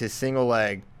attacks, his single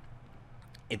leg,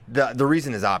 the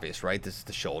reason is obvious, right? This is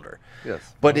the shoulder.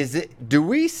 Yes. But do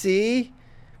we see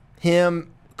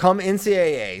him come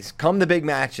NCAAs, come the big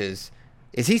matches?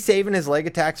 Is he saving his leg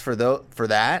attacks for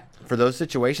those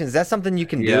situations? Is that something you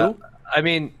can do? I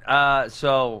mean, I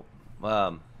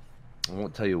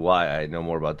won't tell you why I know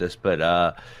more about this, but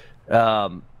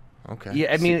okay.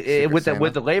 Yeah, I mean, with the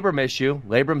labrum issue,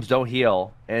 labrums don't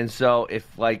heal, and so if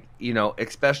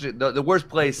especially the worst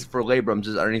place for labrums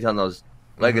is underneath on those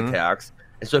leg attacks,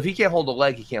 and so if he can't hold a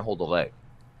leg, he can't hold a leg.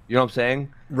 You know what I'm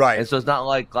saying? Right. And so it's not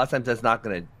like a lot of times that's not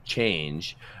going to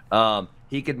change.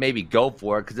 He could maybe go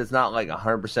for it because it's not like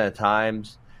 100% of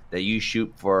times that you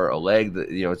shoot for a leg that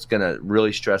it's going to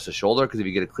really stress the shoulder, because if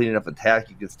you get a clean enough attack,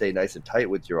 you can stay nice and tight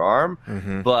with your arm.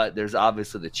 But there's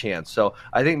obviously the chance. So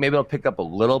I think maybe it'll pick up a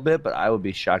little bit, but I would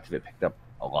be shocked if it picked up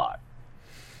a lot.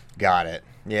 Got it.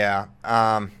 Yeah.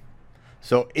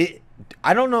 So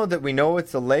I don't know that we know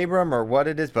it's a labrum or what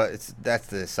it is, but that's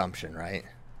the assumption, right?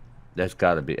 That's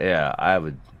got to be. Yeah,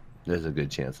 there's a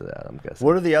good chance of that, I'm guessing.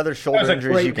 What are the other shoulder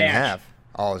injuries you can have?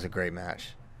 Oh, it was a great match.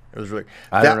 It was really.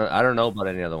 I don't know about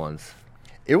any other ones.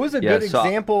 It was a good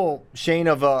example, Shane,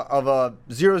 of a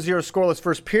 0-0 scoreless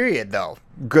first period, though.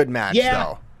 Good match,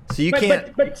 though. So you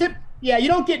can't. You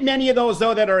don't get many of those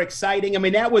though that are exciting. I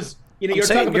mean, that was you're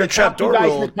talking about the top 2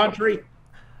 guys in the country.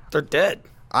 They're dead.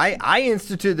 I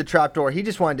instituted the trapdoor. He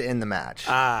just wanted to end the match.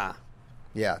 Yeah,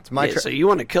 it's my. So you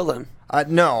want to kill him?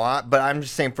 No, but I'm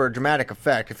just saying for a dramatic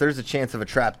effect. If there's a chance of a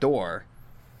trapdoor,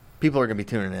 people are going to be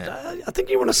tuning in. I think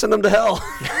you want to send them to hell.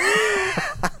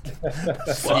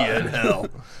 See you in hell.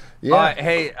 Yeah. All right,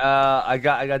 hey, I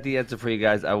got the answer for you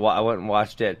guys. I went and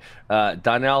watched it.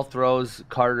 Donnell throws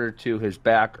Carter to his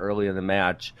back early in the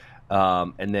match,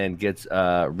 and then gets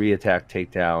a re-attack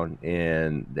takedown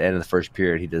in the end of the first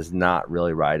period. He does not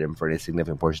really ride him for any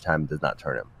significant portion of time. Does not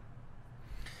turn him.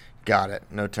 Got it.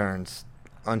 No turns.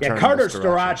 Carter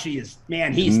Starocci is,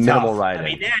 man, he's minimal tough. riding. I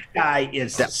mean, that guy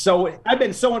is so. I've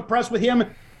been so impressed with him.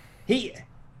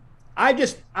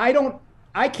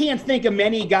 I can't think of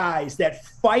many guys that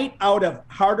fight out of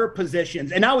harder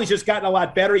positions. And now he's just gotten a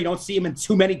lot better. You don't see him in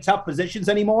too many tough positions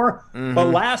anymore. But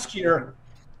last year,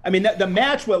 I mean, the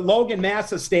match with Logan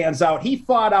Massa stands out. He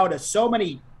fought out of so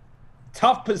many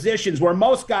tough positions where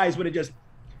most guys would have just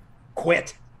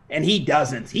quit, and he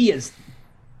doesn't.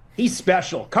 He's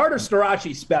special. Carter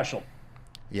Starocci's special.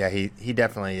 Yeah, he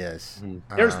definitely is.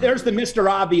 There's the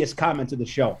Mr. Obvious comment of the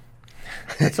show.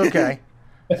 It's okay.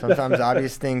 Sometimes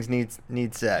obvious things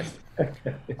need said.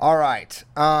 All right.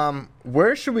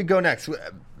 Where should we go next?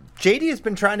 JD has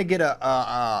been trying to get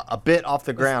a bit off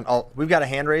the ground. Oh, we've got a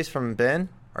hand raise from Ben.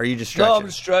 Or are you just stretching? No, I'm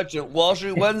stretching. Wall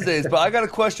Street Wednesdays. But I got a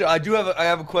question. I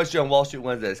have a question on Wall Street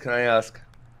Wednesdays. Can I ask?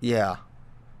 Yeah.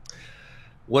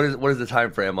 What is the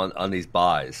time frame on these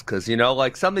buys? Because,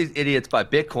 like some of these idiots buy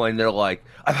Bitcoin, they're like,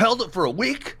 I've held it for a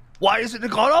week. Why isn't it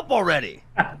gone up already?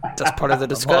 That's part of the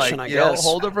discussion, I guess.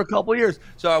 Hold it for a couple of years.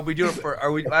 So are we doing it for?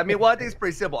 I think it's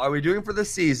pretty simple. Are we doing it for the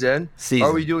season? Or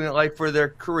are we doing it like for their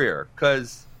career?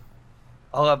 Because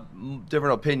I'll have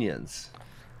different opinions.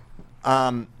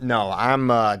 No, I'm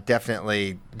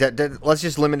definitely. Let's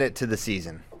just limit it to the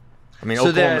season. I mean,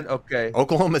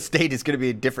 Oklahoma State is going to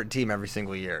be a different team every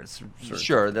single year.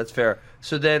 Sure, that's fair.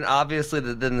 So then, obviously,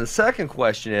 then the second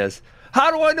question is, how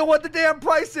do I know what the damn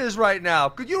price is right now?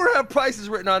 Because you don't have prices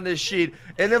written on this sheet,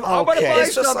 and if I'm going to buy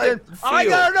something, I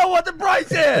got to know what the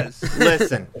price is.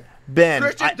 Listen, Ben,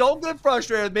 Christian, don't get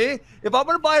frustrated with me. If I'm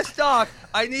going to buy a stock,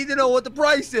 I need to know what the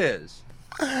price is.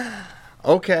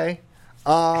 Okay.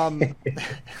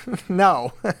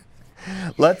 No.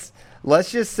 Let's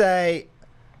just say,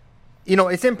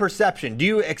 it's in perception. Do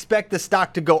you expect the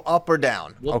stock to go up or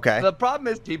down? Well, okay. The problem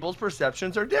is people's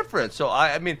perceptions are different. So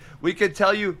I mean, we could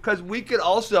tell you because we could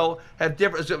also have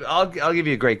different. So I'll give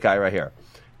you a great guy right here,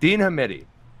 Dean Hamidi,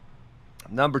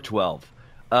 number 12.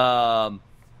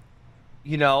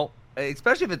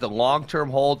 Especially if it's a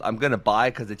long-term hold, I'm going to buy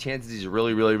because the chances he's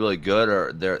really, really, really good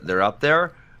or they're up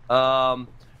there.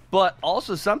 But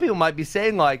also, some people might be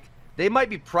saying they might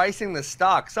be pricing the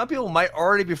stock. Some people might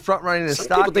already be front running the stock.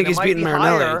 Some people think he's beating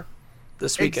Marinelli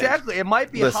this weekend. Exactly, it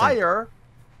might be higher,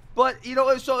 but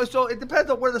so it depends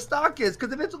on where the stock is.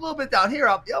 Because if it's a little bit down here,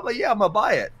 I'm gonna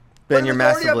buy it. Ben, you're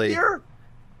massively. Up here,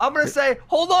 I'm gonna say,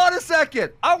 hold on a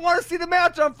second. I want to see the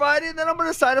match on Friday, and then I'm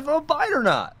gonna decide if I'm gonna buy it or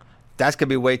not. That's going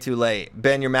to be way too late.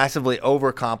 Ben, you're massively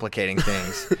overcomplicating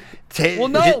things. Well,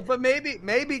 no, but maybe,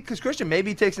 because Christian,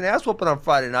 maybe he takes an ass whooping on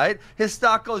Friday night. His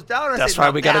stock goes down. That's why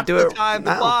we got to do it time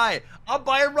now. To buy. I'm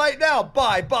buying right now.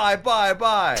 Buy.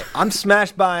 I'm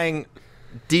smash buying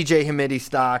DJ Hamidi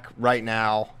stock right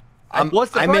now.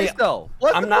 What's the price, though?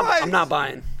 I'm not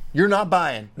buying. You're not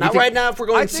buying. Not right now if we're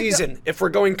going season. If we're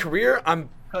going career,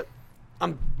 I'm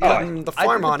putting the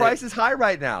farm on it. The price is high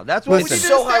right now. That's what we need to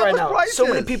so high right now. Prices. So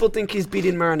many people think he's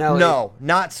beating Marinelli. No,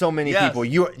 not so many people.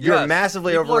 You're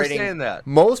massively people overrating. Are saying that.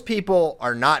 Most people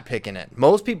are not picking it.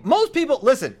 Most people.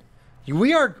 Listen,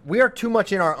 we are too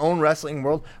much in our own wrestling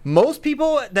world. Most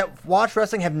people that watch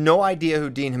wrestling have no idea who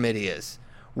Dean Hamidi is.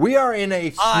 We are in a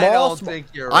small. I don't think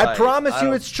you're right. I promise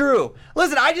you, it's true.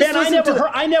 Listen, I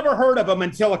never heard of him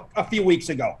until a few weeks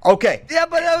ago. Okay. Yeah,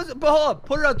 but hold on.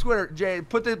 Put it on Twitter, Jay.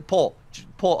 Put the poll.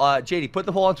 JD, put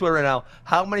the poll on Twitter right now.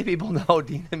 How many people know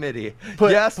Dean Hamidi?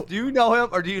 Yes, do you know him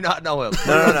or do you not know him?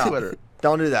 No. Twitter.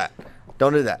 Don't do that.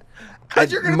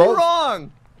 Because you're going to be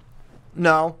wrong.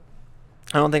 No,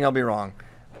 I don't think I'll be wrong.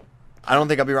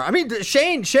 I mean,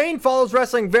 Shane follows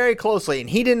wrestling very closely, and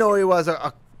he didn't know who he was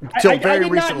until very recently. I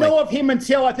did not know of him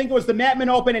until I think it was the Matman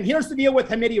Open. And here's the deal with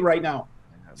Hamidi right now: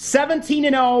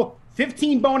 17-0,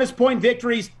 15 bonus point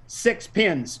victories, 6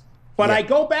 pins. But I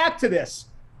go back to this.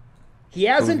 He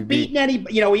hasn't beaten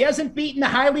he hasn't beaten the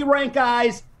highly ranked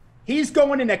guys. He's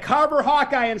going into Carver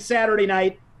Hawkeye on Saturday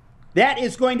night. That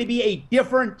is going to be a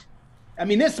different. I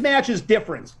mean, this match is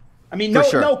different. I mean,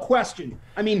 no question.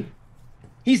 I mean,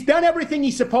 he's done everything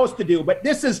he's supposed to do, but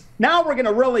this is now we're going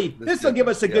to really. This will give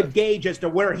us a good gauge as to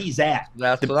where he's at.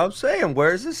 That's what I'm saying.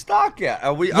 Where's his stock at?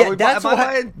 Am I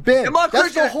buying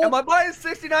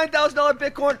 $69,000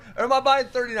 Bitcoin or am I buying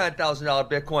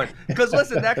 $39,000 Bitcoin? Because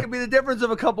listen, that could be the difference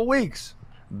of a couple weeks.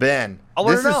 Ben, I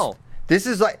want to know. This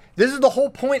is the whole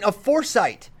point of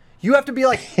foresight. You have to be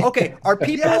like, okay, are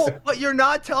people? Yes, but you're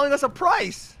not telling us a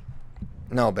price.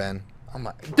 No, Ben.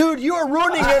 Dude, you are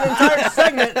ruining an entire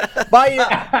segment by.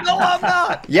 No, I'm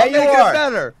not. Yeah, you are.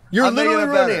 Better. You're literally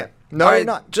ruining it. No, you're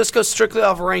not. Just go strictly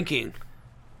off ranking.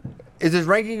 Is his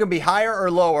ranking going to be higher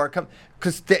or lower?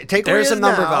 Because take where he is There's a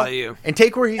number now value. And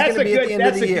take where he's going to be at the end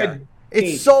of the year.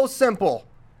 It's so simple.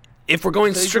 If we're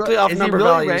going strictly off number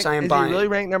values, I am buying. Is he really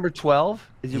ranked number 12?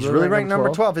 He's really ranked number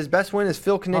 12. His best win is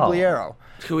Phil Canigliaro.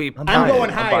 I'm going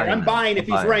higher. I'm buying. If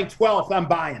he's ranked 12th, I'm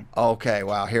buying. Okay,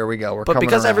 wow, here we go. But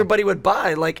because everybody would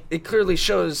buy, it clearly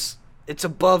shows it's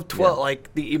above 12. Yeah.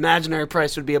 The imaginary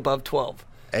price would be above 12.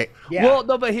 Hey. Yeah. Well,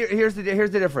 no, but here's the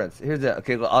difference.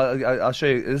 I'll show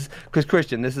you this because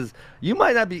Christian, you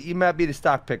might be the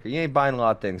stock picker. You ain't buying a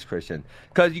lot of things, Christian,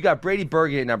 because you got Brady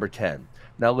Berge at number 10.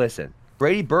 Now listen,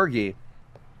 Brady Berge,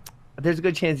 there's a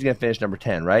good chance he's gonna finish number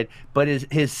 10, right? But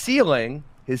his ceiling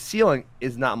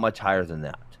is not much higher than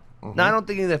that. Mm-hmm. Now I don't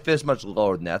think he's gonna finish much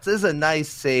lower than that. So this is a nice,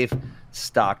 safe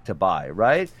stock to buy,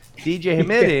 right? DJ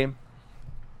Hamidi,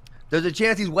 there's a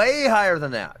chance he's way higher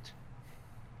than that.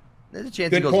 There's a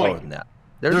chance he goes lower than that.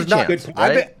 There's a chance,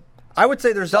 right? I would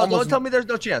say there's Don't tell me there's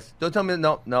no chance. Don't tell me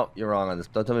no, you're wrong on this.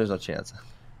 Don't tell me there's no chance.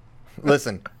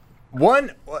 Listen,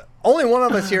 only one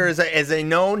of us here is a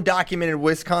known documented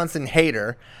Wisconsin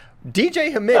hater,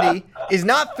 DJ Hamidi is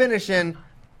not finishing.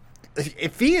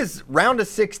 If he is round of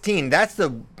 16, that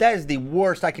is the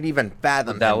worst I could even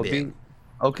fathom. That would be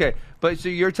okay. But so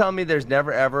you're telling me there's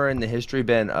never ever in the history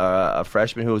been a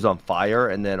freshman who was on fire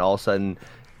and then all of a sudden,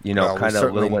 went a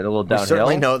little downhill. We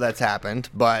certainly know that's happened,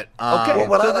 but okay. Well,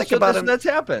 what I like about him, that's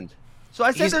happened. So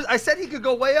I said he could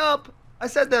go way up. I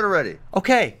said that already.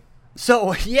 Okay,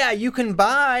 so yeah, you can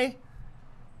buy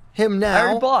him now.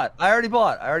 I already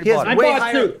bought. I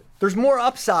bought too. There's more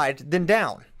upside than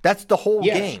down. That's the whole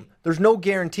game. There's no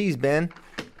guarantees, Ben.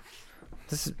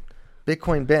 This is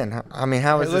Bitcoin Ben. I mean,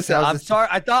 how is this? Listen, I'm sorry.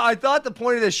 I thought the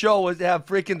point of this show was to have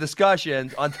freaking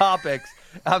discussions on topics.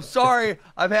 I'm sorry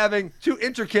I'm having too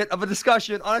intricate of a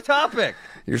discussion on a topic.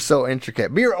 You're so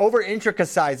intricate. But you're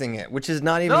over-intricatizing it, which is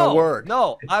not even a word.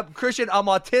 No, Christian, I'm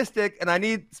autistic, and I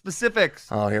need specifics.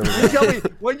 Oh, here we go.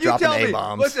 When you tell me,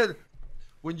 listen,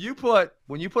 when you put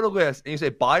a list and you say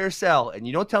buy or sell, and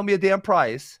you don't tell me a damn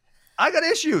price, I got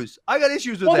issues.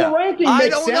 with that. The ranking I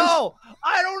makes don't sense. know.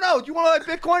 Do you want to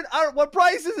buy Bitcoin? What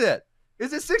price is it?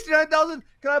 Is it $69,000?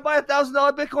 Can I buy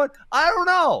 $1,000 Bitcoin? I don't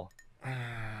know.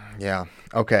 Yeah.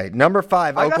 Okay. Number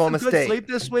 5, Oklahoma State. I got some good sleep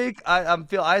this week.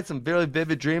 I had some very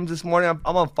vivid dreams this morning.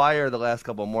 I'm on fire the last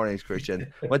couple of mornings,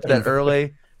 Christian. Went to bed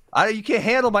early. You can't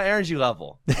handle my energy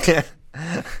level.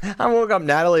 I woke up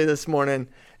Natalie this morning.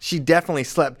 She definitely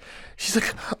slept. She's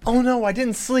like, oh no, I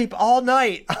didn't sleep all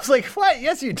night. I was like, what?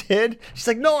 Yes, you did. She's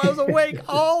like, no, I was awake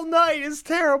all night. It's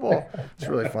terrible. It's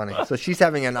really funny. So she's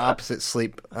having an opposite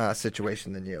sleep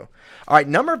situation than you. All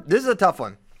right, this is a tough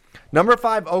one. Number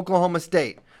 5, Oklahoma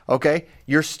State. Okay,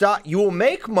 your stock, you will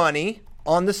make money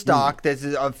on the stock that's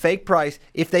a fake price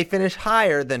if they finish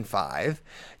higher than 5.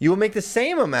 You will make the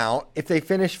same amount if they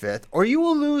finish 5th, or you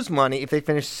will lose money if they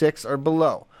finish 6th or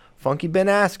below. Funky Ben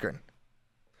Askren.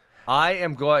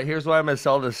 Here's why I'm going to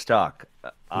sell this stock.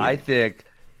 I think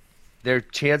their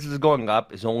chances of going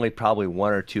up is only probably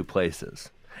 1 or 2 places.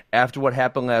 After what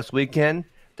happened last weekend,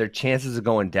 their chances of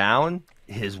going down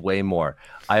is way more.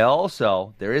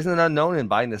 There isn't an unknown in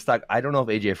buying this stock. I don't know if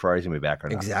AJ Ferrari's going to be back or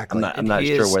not. Exactly. I'm not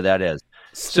sure where that is.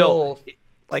 Still,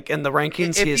 like in the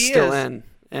rankings, he is still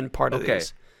in part of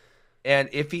these. And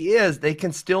if he is, they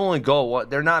can still only go.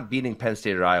 They're not beating Penn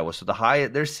State or Iowa, so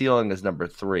their ceiling is number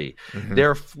 3. Mm-hmm.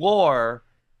 Their floor,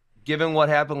 given what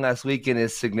happened last weekend,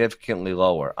 is significantly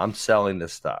lower. I'm selling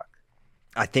this stock.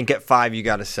 I think at 5 you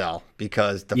got to sell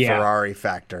because the Ferrari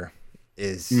factor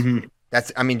is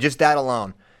just that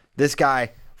alone. This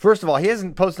guy, first of all, he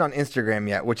hasn't posted on Instagram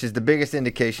yet, which is the biggest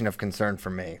indication of concern for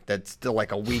me. That's still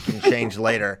like a week and change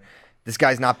later. This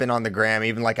guy's not been on the gram,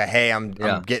 even like I'm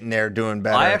getting there, doing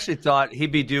better. I actually thought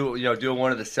he'd be doing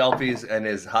one of the selfies and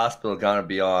his hospital gown would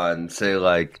be on, say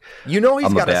like, he's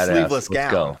got a sleeveless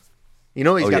gown. Go. He's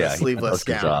got a sleeveless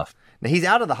gown. Now he's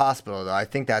out of the hospital though. I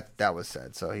think that was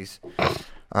said. So he's,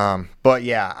 but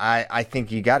yeah, I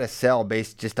think you got to sell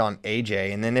based just on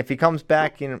AJ, and then if he comes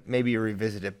back, maybe you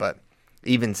revisit it. But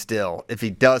even still, if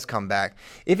he does come back,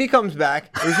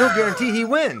 there's no guarantee he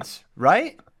wins,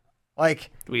 right?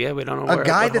 Like, we don't know a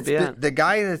guy the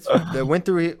guy that went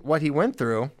through what he went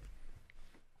through.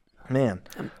 Man,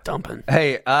 I'm dumping.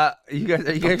 Hey, are you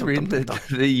guys reading the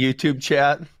YouTube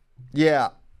chat? Yeah,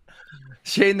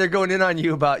 Shane, they're going in on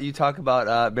you talk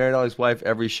about Marinelli's wife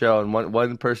every show, and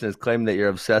one person is claiming that you're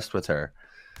obsessed with her.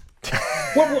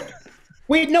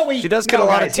 She does get a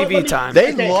lot of TV time.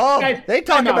 They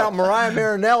talk about Mariah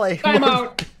Marinelli. Time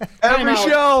out. Every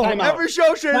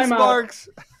show, Shane Sparks.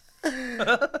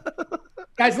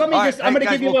 Guys, I'm going to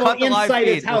give you a little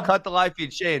insight. We'll cut the live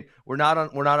feed, Shane. We're not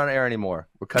on air anymore.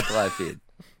 We'll cut the live feed.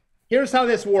 Here's how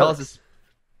this works.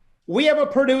 We have a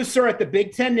producer at the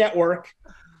Big Ten Network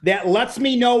that lets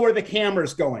me know where the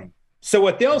camera's going. So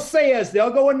what they'll say is they'll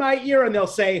go in my ear and they'll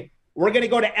say, we're going to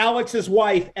go to Alex's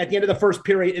wife at the end of the first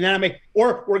period. And then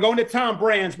or we're going to Tom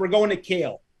Brands. We're going to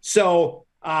Kale. So,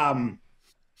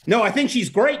 no, I think she's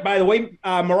great, by the way.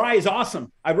 Mariah's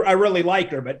awesome. I really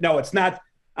like her, but no, it's not.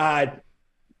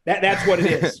 That's what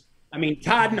it is. I mean,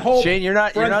 Todd and Hope. Shane, you're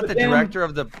not the director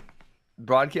of the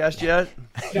broadcast yet?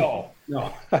 No.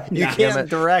 You can't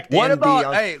direct. What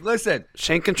about, hey, listen.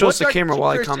 Shane controls the camera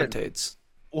while he commentates.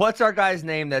 What's our guy's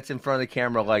name that's in front of the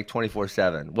camera like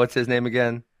 24/7? What's his name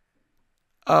again?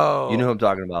 Oh. You know who I'm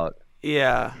talking about.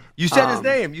 Yeah. You said his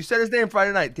name. You said his name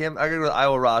Friday night. Damn, I got to go to the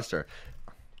Iowa roster.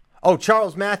 Oh,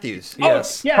 Charles Matthews.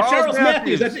 Yes. Oh, yeah, Charles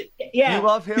Matthews. You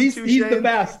love him he's too, Shane? the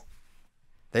best.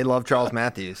 They love Charles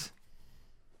Matthews.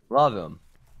 Love him.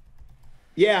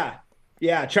 Yeah,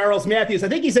 Charles Matthews. I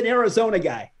think he's an Arizona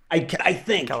guy. I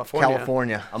think.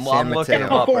 California. I'm looking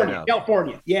him up right now.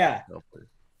 California. Yeah.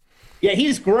 Yeah,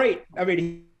 he's great. I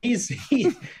mean,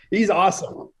 he's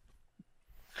awesome.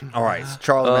 All right, it's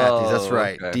Charles Matthews. That's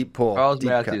right. Okay. Deep pull. Charles deep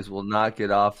Matthews will not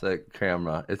get off the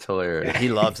camera. It's hilarious. He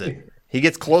loves it. He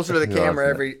gets closer to the camera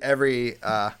every It's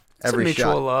a every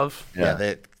mutual shot. love.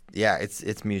 Yeah,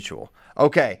 it's mutual.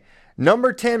 Okay,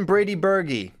 number 10, Brady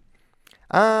Berge.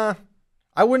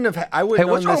 I wouldn't have. Hey,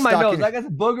 what's wrong with my nose? I got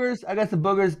some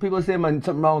boogers. People are saying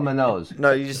something wrong with my nose.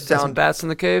 No, you just Some sound. bats in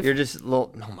the cave. You're just a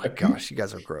little. Oh my gosh, you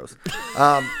guys are gross.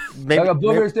 Maybe, I got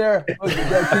boogers there.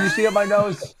 Can you see on my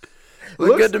nose?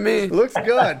 Look good to me. Looks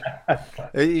good.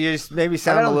 You just maybe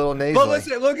sound a little nasally. But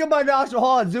listen, look at my nostril.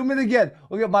 Hold on, zoom in again.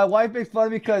 Look at my wife makes fun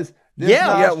of me because you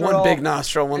got one big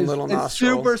nostril, one little nostril. It's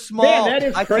super small. Man, that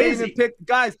is crazy. Can't even pick,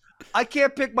 guys. I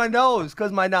can't pick my nose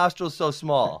because my nostril's so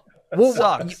small. Well,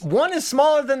 sucks. One is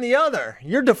smaller than the other.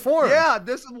 You're deformed. Yeah,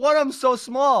 this is one of them so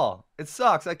small. It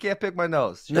sucks. I can't pick my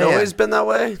nose. It always been that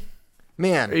way?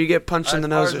 Man. Or you get punched in the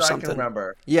nose or I something? can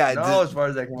remember. Yeah. No, as far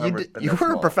as I can remember. You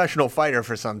were a professional fighter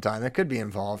for some time. That could be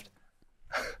involved.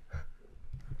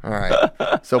 All right.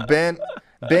 So, Ben,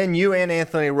 you and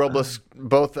Anthony Robles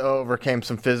both overcame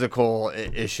some physical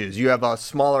issues. You have a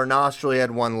smaller nostril. You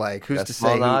had one leg. Who's to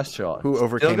say who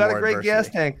overcame Still got more a great adversity? gas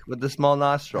tank with the small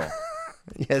nostril.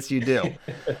 Yes, you do.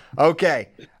 Okay.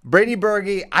 Brady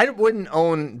Berge. I wouldn't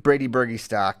own Brady Berge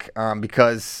stock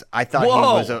because I thought he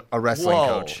was a wrestling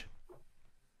coach.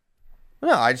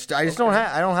 No, I just don't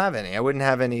have. I don't have any. I wouldn't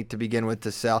have any to begin with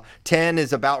to sell. 10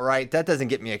 is about right. That doesn't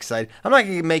get me excited. I'm not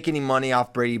gonna make any money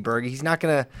off Brady Berge. He's not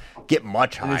gonna get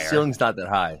much higher. His ceiling's not that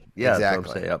high. Yeah, exactly. That's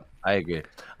what I'm saying. Yep, I agree.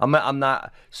 I'm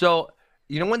not. So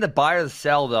when the buy or the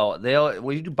sell though,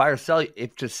 when you do buy or sell,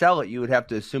 if to sell it, you would have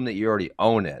to assume that you already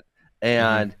own it.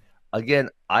 And again,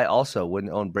 I also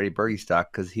wouldn't own Brady Berge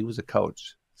stock because he was a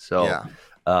coach. So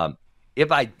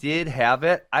if I did have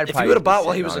it, if you would have bought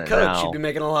while he was a coach, you'd be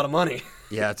making a lot of money.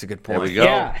 Yeah, that's a good point. There we go.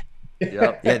 Yeah.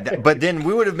 Yep. But then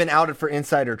we would have been outed for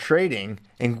insider trading,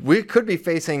 and we could be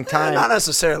facing time. Not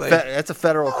necessarily. That's a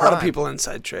federal crime. A lot of people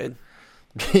inside trade.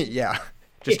 Yeah,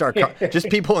 just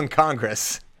people in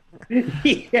Congress.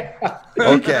 Yeah.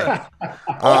 Okay.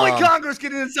 Only Congress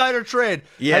can insider trade.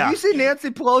 Yeah. Have you seen Nancy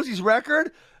Pelosi's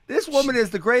record? This woman is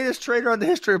the greatest trader on the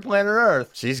history of planet Earth.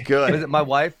 She's good. Is it my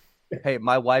wife? Hey,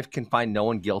 my wife can find no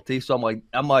one guilty. So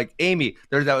I'm like, Amy,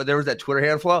 there was that Twitter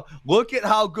handful. Look at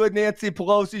how good Nancy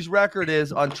Pelosi's record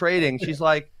is on trading. She's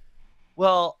like,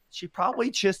 well, she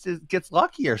probably just gets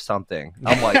lucky or something.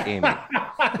 I'm like, Amy,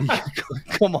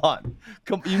 come on.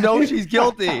 You know she's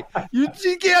guilty.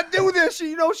 She can't do this.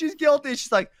 You know she's guilty.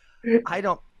 She's like, I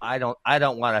don't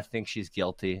want to think she's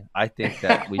guilty. I think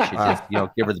that we should just,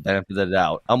 give her the benefit of the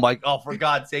doubt. I'm like, oh, for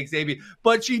God's sakes, Amy.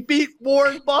 But she beat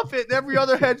Warren Buffett and every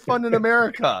other hedge fund in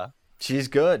America. She's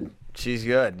good. She's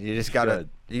good. You just gotta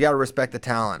respect the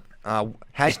talent.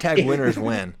 Hashtag winners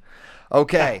win.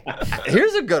 Okay,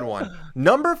 here's a good one.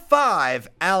 Number 5,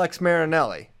 Alex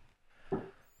Marinelli.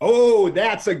 Oh,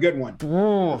 that's a good one.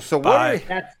 Ooh, so what?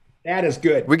 That is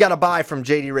good. We got a buy from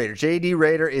JD Raider. JD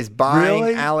Raider is buying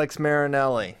Really? Alex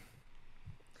Marinelli.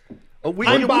 Oh, we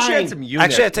should add some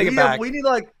units. Actually, I take it back. We need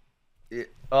He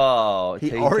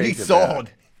already takes it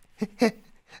sold.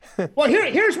 Well,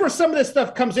 here's where some of this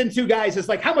stuff comes into, guys. Is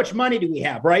like, how much money do we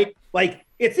have, right? Like,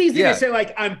 it's easy to say,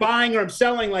 like, I'm buying or I'm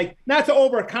selling. Like, not to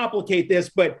overcomplicate this,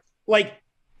 but like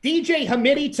DJ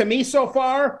Hamidi to me so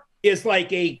far is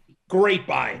like a great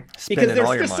buy because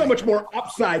there's just so much more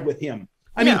upside with him.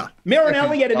 I mean,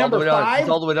 Marinelli at a number 5. It's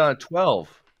all the way down at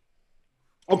 12.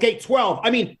 Okay, 12. I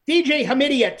mean, DJ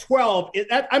Hamidi at 12.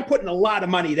 I'm putting a lot of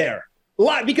money there. A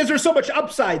lot, because there's so much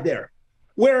upside there.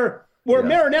 Where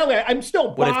Marinelli, I'm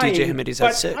still buying. What if DJ Hamidi's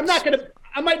at 6?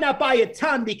 I might not buy a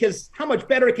ton because how much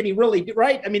better can he really do,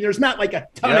 right? I mean, there's not like a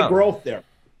ton of growth there.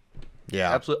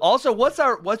 Yeah. Absolutely. Also,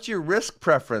 what's your risk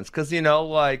preference? Because,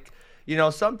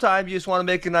 sometimes you just want to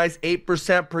make a nice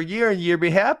 8% per year and you'll be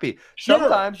happy. Sure.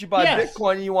 Sometimes you buy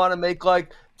Bitcoin and you want to make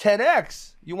like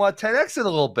 10x. You want 10x it a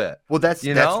little bit. Well, that's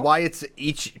why it's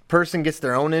each person gets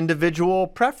their own individual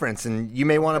preference, and you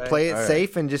may want to play it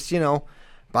safe and just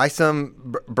buy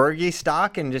some Berge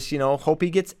stock and just hope he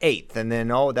gets 8th, and then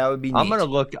that would be neat. I'm gonna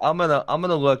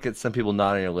look at some people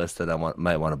not on your list that I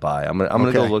might want to buy. I'm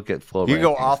gonna go look at flow. You rankings,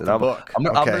 go off the book. I'm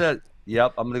gonna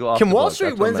go off. Can the Wall book. Street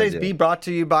That's what I'm Wednesdays gonna be do. brought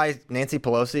to you by Nancy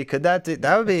Pelosi? Could that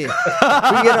would be? We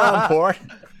get her on board.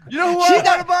 You know what? I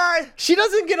want to buy. She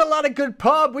doesn't get a lot of good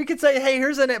pub. We could say, hey,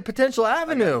 here's a potential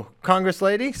avenue, Congress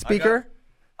lady, Speaker.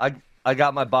 I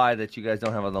got my buy that you guys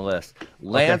don't have on the list.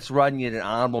 Lance Runyon, an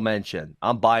honorable mention.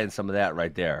 I'm buying some of that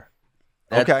right there.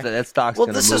 That stock's well,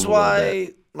 gonna this move is a little why,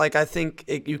 bit. like, I think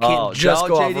you can't just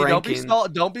go off JD, ranking.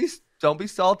 Don't be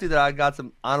salty that I got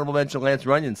some honorable mention Lance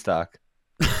Runyon stock.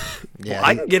 Yeah,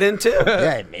 I can get in too.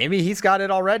 yeah, maybe he's got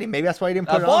it already. Maybe that's why he didn't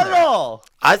put I it bought on it there. all.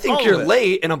 I think All you're of it.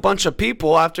 late, and a bunch of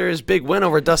people after his big win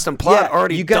over Dustin Plott Yeah,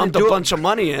 already you gotta dumped a do it- bunch of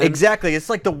money in. Exactly. It's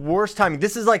like the worst timing.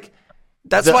 This is like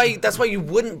That's why you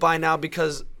wouldn't buy now,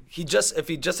 because if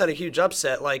he just had a huge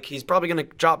upset, like he's probably going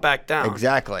to drop back down.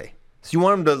 exactly. So you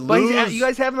want him to But lose? you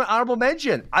guys have him an honorable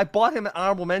mention. I bought him an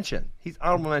honorable mention. He's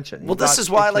honorable mention. Well, this is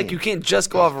why like you can't just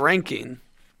go off ranking.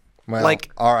 well,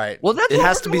 like- all right. Well, that's It what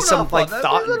has we're to be doing some, off like, of. That's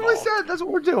thought what I involved. said. That's what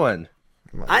we're doing.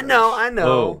 I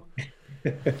know.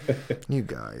 You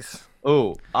guys.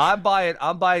 Oh, I'm buying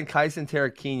Kyson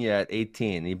Terraquina at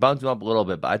 18. He bumped him up a little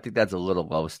bit, but I think that's a little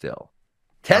low still.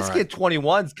 Teskey at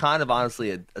 21 is kind of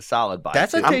honestly a solid buy.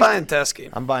 That's a too. I'm taste- buying Teskey.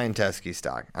 I'm buying Teskey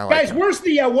stock. I like Guys, him. where's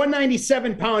the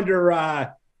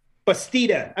 197-pounder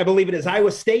Bastida? I believe it is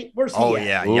Iowa State. Where's he Oh at?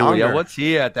 yeah, Ooh, younger. yeah, what's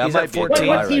he at? That He's might at be a 14. good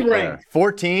buy What's he right there. ranked?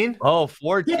 14? Oh, Yeah,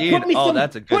 14. Oh,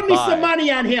 that's a good Put me buy. some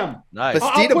money on him. Nice.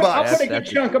 Bastida I'll bucks. put a good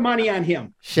chunk of money on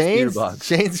him. bucks.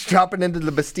 Shane's dropping into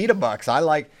the Bastida bucks. I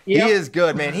like. Yep. He is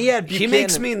good, man. He had. He Buchanan.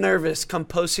 makes me nervous come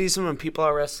postseason when people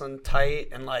are wrestling tight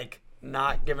and like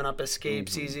not giving up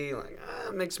escapes easy. Like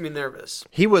it makes me nervous.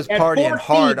 He was At partying 14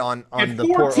 hard on at the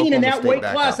poor 14 in Oklahoma that State weight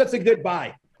backup. class. That's a good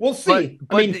buy. We'll But, see.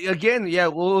 but again, yeah,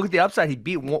 we'll look at the upside. He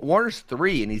beat Warner's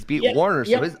 3, and he's beat Yep, Warner,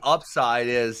 so yep. his upside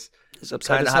is His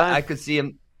upside kind is of high. high. I could see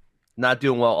him not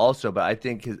doing well also, but I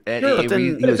think his and Sure, he, but he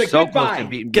then- but was it's a so good close buy. to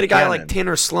beating Get a guy Buchanan. like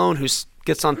Tanner Sloan who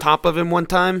gets on top of him one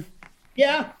time.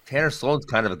 Yeah, Tanner Sloan's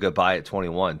kind of a good buy at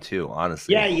 21 too,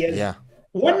 honestly. yeah, he is. Yeah.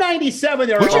 197.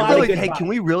 There are We a should lot of really, good hey, buys. can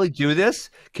we really do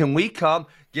this? Can we come?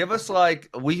 Give us like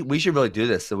we should really do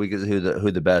this so we can see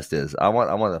who the best is. I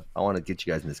want to get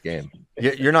you guys in this game.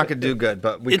 You're not going to do good,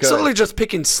 but we It's could. literally just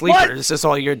picking sleepers. That's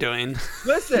all you're doing.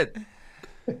 Listen,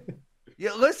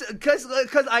 yeah, listen, because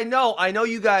I know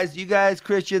you guys.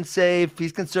 Christian's safe.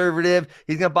 He's conservative.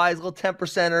 He's gonna buy his little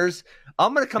 10%ers.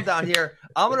 I'm gonna come down here.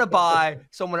 I'm gonna buy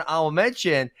someone I will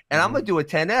mention, and I'm gonna do a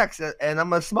 10x, and I'm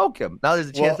gonna smoke him. Now there's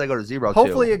a chance Well, I go to 0.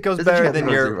 Hopefully, too. it goes There's a better chance I than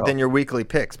go to your 0. weekly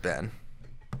picks, Ben.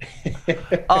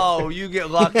 Oh, you get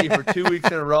lucky for 2 weeks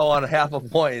in a row on a half a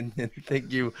point and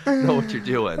think you know what you're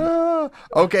doing.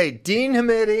 Okay, Dean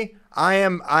Hamidi.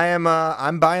 I'm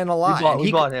buying a lot. We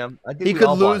And bought him. I think He we could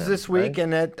all bought lose him, this week, right?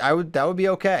 and that would be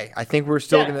okay. I think we're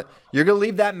still Yeah. you're gonna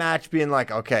leave that match being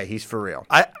like, okay, he's for real.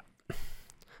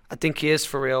 I think he is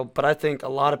for real, but I think a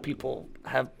lot of people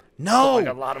have No, like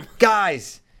a lot of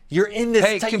guys, you're in this.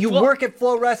 Hey, tight, can you Flo- work at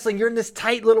Flow Wrestling. You're in this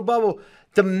tight little bubble.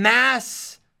 The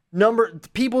mass number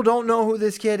people don't know who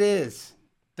this kid is.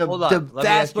 The Hold on. the Let me vast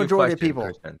ask you a majority of question, people.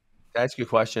 Christian. Can I ask you a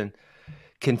question?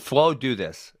 Can Flo do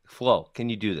this? Flo, can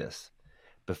you do this?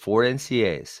 Before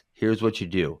NCAs, here's what you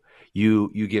do. You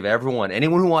give anyone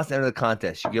who wants to enter the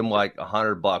contest, you give them like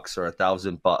 $100 or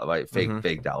 $1,000, right?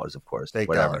 Fake dollars, of course, Fake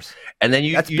whatever. dollars. And then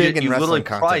you That's you, big in you literally wrestling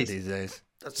content price. these days.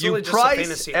 That's You really just price a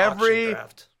fantasy every- auction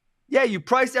draft. Yeah, you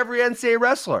price every NCAA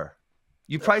wrestler.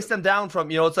 You price them down from,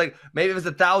 it's like maybe if it's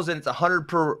 1,000, it's 100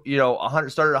 per, 100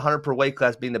 started 100 per weight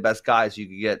class being the best guy, so you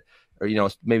could get, or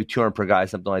maybe 200 per guy,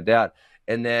 something like that.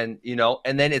 And then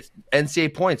it's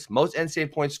NCAA points, most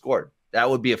NCAA points scored. That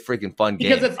would be a freaking fun game.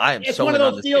 Because it's so one of in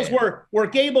on those this deals game. where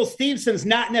Gable Stevenson's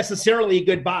not necessarily a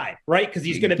good buy, right? Because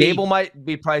he's going to be Gable might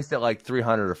be priced at like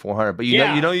 300 or 400, but you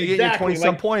Yeah, get your exactly. 20-some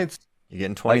Like- points. You're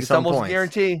getting Like 20 it's some almost points. a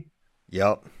guarantee.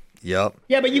 Yep.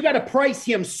 Yeah, but you got to price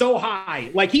him so high.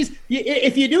 Like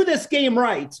if you do this game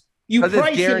right, you 'Cause it's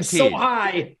price him so guaranteed.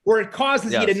 high where it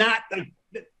causes you to Yes. not like,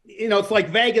 it's like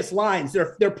Vegas lines.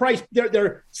 They're priced.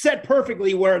 They're set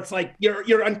perfectly where it's like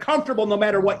you're uncomfortable no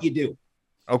matter what you do.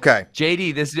 Okay.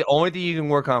 JD, this is the only thing you can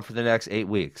work on for the next 8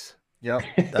 weeks. Yep.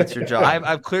 That's your job.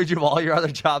 I've cleared you of all your other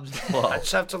jobs as well. I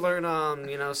just have to learn,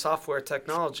 software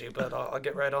technology, but I'll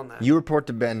get right on that. You report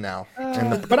to Ben now.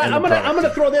 But I'm gonna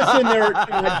throw this in there,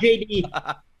 JD.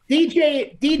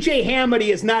 DJ Hamity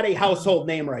is not a household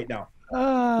name right now.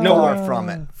 Far from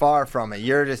it. Far from it.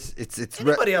 You're just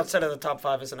Anybody outside of the top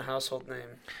 5 isn't a household name.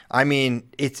 I mean,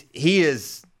 he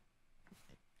is.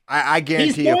 I guarantee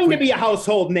He's you. going to be a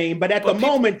household name, but at the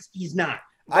moment he's not.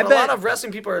 But I a lot bet- of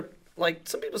wrestling people are like,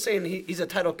 some people saying he's a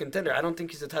title contender. I don't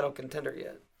think he's a title contender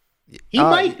yet. He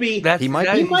might be. That's, He might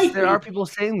that- be. He might there be. are people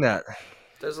saying that.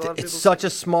 There's a lot of people It's such a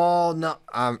small. No,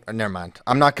 never mind.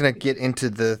 I'm not going to get into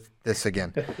this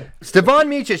again. Stevan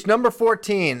Miocic, number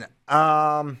 14.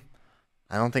 I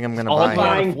don't think I'm going to Oh, buy I'm him.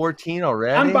 buying. 14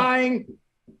 already? I'm buying.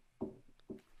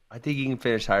 I think you can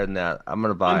finish higher than that. I'm going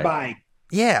to buy. I'm buying.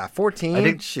 Yeah, 14. I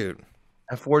think- Shoot.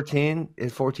 At 14?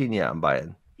 Is 14? Yeah, I'm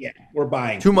buying. Yeah, we're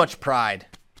buying. Too much pride.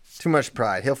 Too much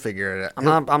pride. He'll figure it out.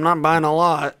 I'm not buying a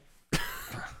lot.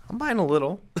 I'm buying a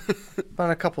little.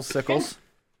 Buying a couple sickles.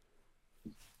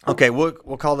 Okay, we'll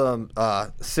call them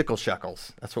sickle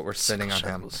shekels. That's what we're spending on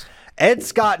him. Ed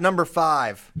Scott, number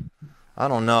 5. I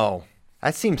don't know.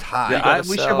 That seems high. Yeah,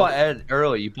 we should have bought Ed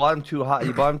early. You bought him too high.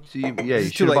 You bought him too. Yeah, you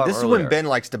should have bought him This is earlier. when Ben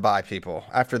likes to buy people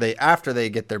after they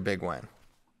get their big win.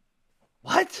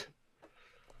 What?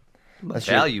 I'm a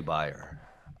value buyer.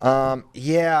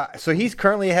 Yeah. So he's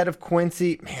currently ahead of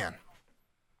Quincy. Man,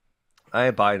 I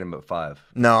ain't buying him at 5.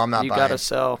 no, I'm not You buying. gotta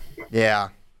sell. Yeah.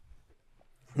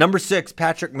 Number 6,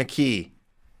 Patrick McKee.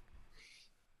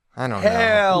 I don't know.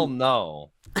 Hell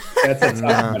no. That's a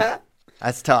tough one.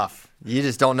 That's tough. You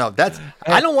just don't know.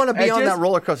 I don't want to be on that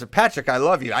roller coaster. Patrick, I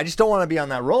love you. I just don't want to be on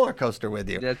that roller coaster with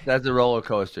you. That's a roller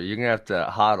coaster. You're going to have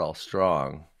to hodl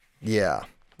strong. Yeah.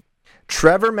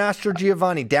 Trevor Master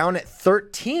Giovanni down at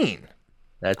 13.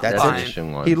 That's fine. an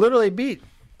interesting one. He literally beat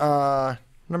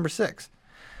number 6.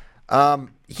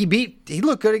 He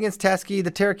looked good against Teskey.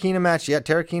 The Terrakina match. Yeah,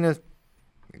 Terrakina's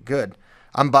good.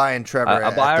 I'm buying Trevor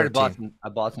at 13. I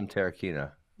bought some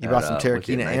Terrakina. You bought some was it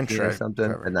Terrakina and 19 or something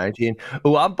Trevor. at 19.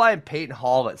 Oh, I'm buying Peyton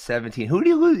Hall at 17. Who did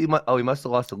he lose? He must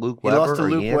have lost to Luke Weber. He lost to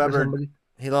or Luke Yamp or Weber. somebody?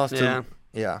 He lost to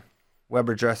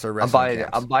Weber Dresser.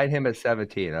 I'm buying him at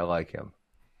 17. I like him.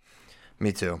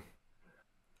 Me too.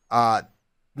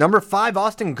 Number 5,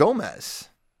 Austin Gomez.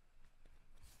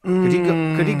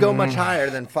 Could he go much higher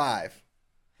than 5?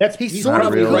 He's sort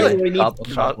of really good.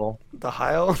 couple. The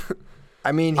Heil.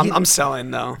 I mean, I'm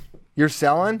selling though. You're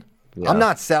selling? Yeah. I'm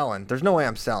not selling. There's no way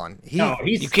I'm selling. You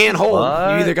can't hold.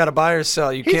 What? You either got to buy or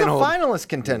sell. You He's can't a hold. finalist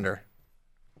contender.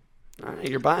 All right,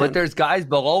 you're buying. But there's guys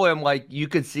below him, like you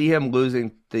could see him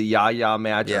losing the Yaya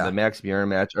match or the Max Muir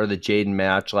match or the Jaden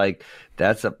match. Like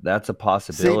that's a See,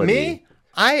 possibility. me?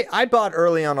 I bought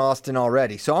early on Austin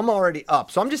already, so I'm already up.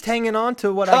 So I'm just hanging on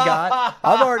to what I got.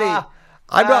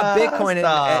 I bought Bitcoin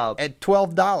at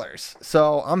 $12,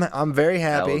 so I'm very That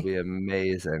happy. would be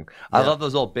amazing. I love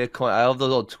those old Bitcoin. I love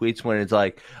those old tweets when it's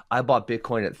like, I bought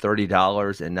Bitcoin at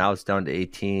 $30 and now it's down to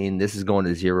 18. This is going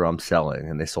to 0. I'm selling,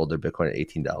 and they sold their Bitcoin at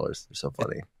 $18. They're so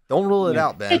funny. Don't rule it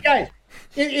out, Hey Ben. guys,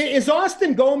 is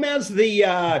Austin Gomez the?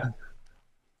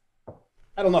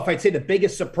 I don't know if I'd say the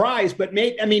biggest surprise, but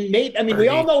we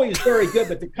all know he's very good.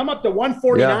 But to come up to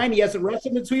 149, he hasn't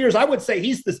wrestled in 2 years. I would say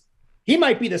he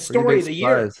might be the story of the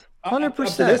year. 100%. Up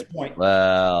to this point.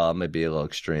 Well, maybe a little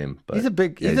extreme, but He's a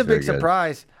big very good.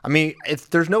 surprise. I mean, if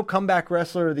there's no comeback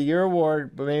wrestler of the year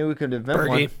award, but maybe we could invent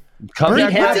one.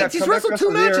 He's wrestled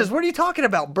 2 matches. What are you talking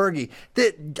about, Bergie?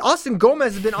 Austin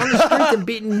Gomez has been on the street and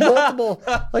beaten multiple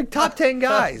top 10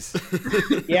 guys.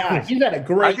 Yeah, he's had a I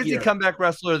great could see year. comeback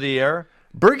wrestler of the year.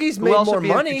 Bergie's Who made else more would be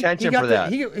in money. contention for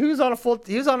that? He was on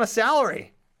he was on a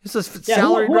salary. He's a Yeah,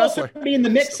 salaried who else wrestler would be in the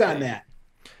mix on that?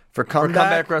 for For comeback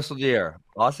comeback. wrestler of the year.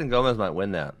 Austin Gomez might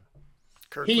win that.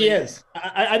 He is.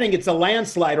 I think it's a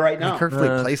landslide right now. Kirkley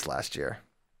placed last year.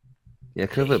 Yeah,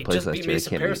 could have He played just last beat year.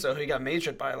 Mason Parso, who he got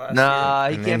majored by last year. Nah,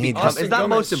 he And can't then he be. just- It's not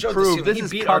most Gomez showed improved. He This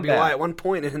is beat RBY comeback. at one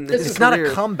point in This his It's not a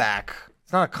career. comeback.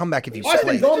 It's not a comeback if you Austin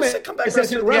play. Gomez Just a comeback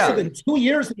hasn't wrestler. wrestled Yeah. in 2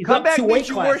 years. And he's Comeback up 2 means weight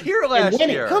you classes. weren't here and last winning.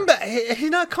 year. Comeback. He's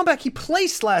not a comeback. He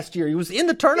placed last year. He was in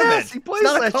the tournament. Yes, he played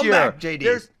it's not last a comeback, year.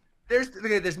 JD.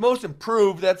 There's most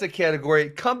improved. That's a category.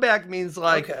 Comeback means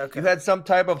like Okay. you had some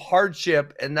type of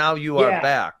hardship and now you are Yeah.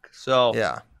 back. So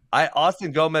Yeah.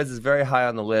 Austin Gomez is very high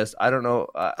on the list. I don't know.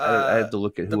 I have to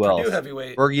look at The who Purdue else.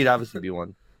 heavyweight. Bergie'd obviously be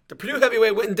one. The Purdue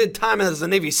heavyweight went and did time as a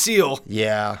Navy SEAL.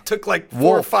 Yeah. Took like 4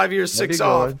 or Wolf. 5 years, That'd be 6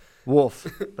 off. good. Wolf.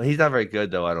 But he's not very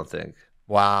good though. I don't think.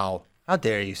 Wow. How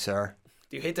dare you, sir?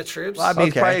 Do you hate the troops? Well, I mean,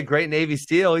 he's Okay. probably a great Navy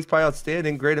SEAL. He's probably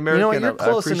outstanding. Great You American. know what? You're I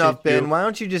close appreciate enough, Ben. you. Why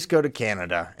don't you just go to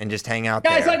Canada and just hang out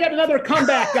Guys, there? I got another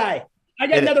comeback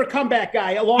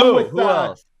guy. Along Who? with Who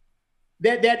else?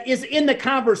 that is in the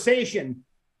conversation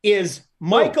is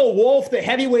Michael Wolf, the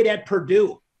heavyweight at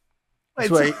Purdue. That's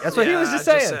what he was just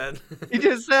I saying. said. He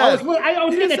just I said.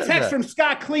 was getting a said text that. from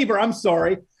Scott Cleaver. I'm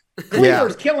sorry. Yeah.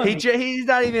 Cleaver's killing me. He's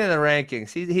not even in the rankings.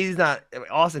 He's not. I mean,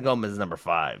 Austin Gomez is number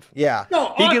 5. Yeah.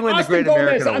 No, He can win the Austin Great Gomez,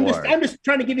 American Award. I'm just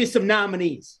trying to give you some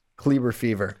nominees. Kleber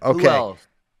Fever. Who Okay. else?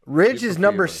 Ridge Super is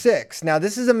number Fever. 6. Now,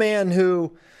 this is a man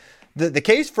who, the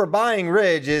case for buying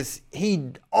Ridge is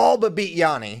he all but beat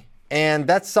Yanni, and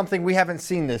that's something we haven't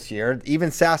seen this year. Even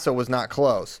Sasso was not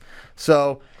close.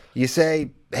 So you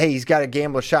say, hey, he's got a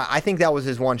gambler shot. I think that was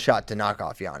his one shot to knock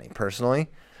off Yanni, personally.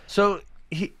 So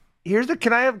here's the.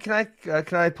 Can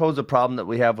I pose a problem that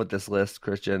we have with this list,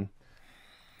 Christian?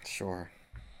 Sure.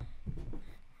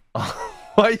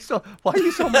 Why are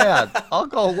you so mad? I'll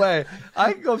go away.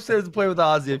 I can go upstairs and play with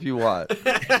Ozzy if you want.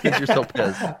 If you're so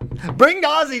pissed. Bring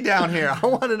Ozzy down here. I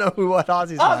want to know what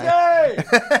Ozzy's buying.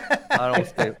 Ozzy! I don't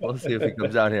stay. We'll see if he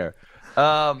comes down here.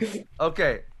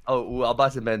 Okay. I'll buy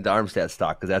some Ben Darmstadt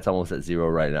stock because that's almost at 0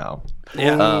 right now.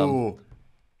 Yeah.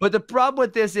 But the problem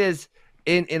with this is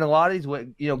in a lot of these,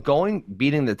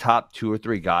 beating the top 2 or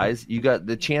 3 guys, you got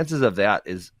the chances of that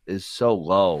is so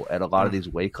low at a lot of these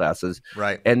weight classes.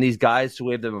 Right. And these guys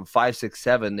who have them in 5, 6,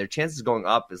 7, their chances of going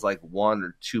up is like 1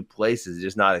 or 2 places. It's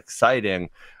just not exciting.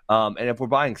 And if we're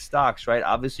buying stocks, right,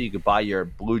 obviously you could buy your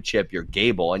blue chip, your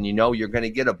Gable, and you're going to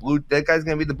get that guy's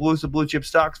going to be the bluest of blue chip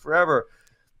stocks forever.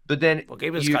 But then,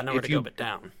 Gable's got nowhere to go but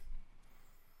down.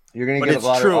 You're going to get a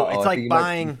lot true. of. It's like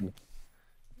buying.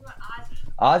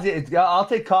 Ozzy, I'll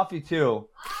take coffee too.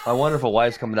 My wonderful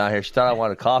wife's coming out here. She thought I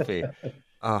wanted coffee.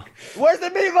 Where's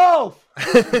the meatloaf?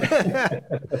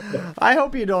 I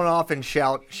hope you don't often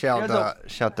shout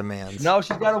demands. No,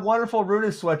 she's got a wonderful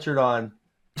Rudis sweatshirt on.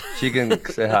 She can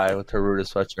say hi with her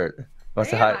Rudis sweatshirt. Want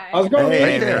to say hi? I was going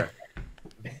Hey, right there.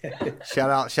 Shout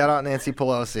out Nancy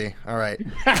Pelosi. All right.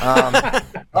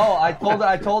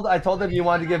 I told them you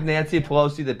wanted to give Nancy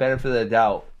Pelosi the benefit of the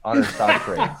doubt on her stock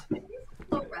trades.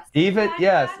 Even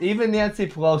Nancy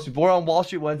Pelosi. We're on Wall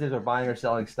Street Wednesdays. We're buying or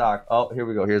selling stock. Oh, here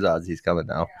we go. Here's Ozzy. He's coming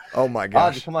now. Oh my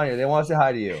gosh. Ozzy, come on here. They want to say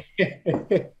hi to you.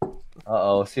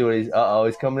 See what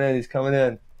he's coming in. He's coming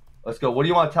in. Let's go. What do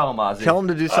you want to tell him, Ozzy? Tell him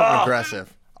to do something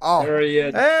aggressive. Oh, There he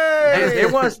is. hey!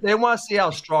 They want to see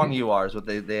how strong you are. Is what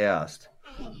they asked.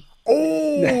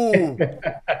 Oh,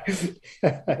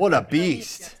 what a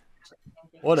beast!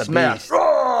 What a Smash. beast!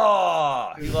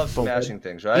 Oh, he loves smashing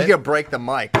things, right? He's gonna break the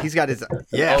mic. He's got his Smash.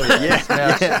 There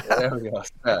we go.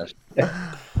 Smash.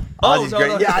 Ozzy's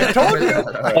great. Yeah, I told you.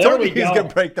 I told we you he's go. gonna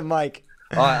break the mic.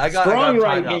 All right, I got Strong him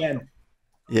right tied up. hand.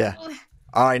 Yeah.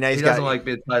 All right, now He he's doesn't got like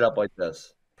being tied up like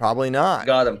this. probably not.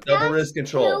 Got him. Double wrist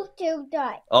control. Too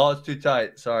tight. Oh, it's too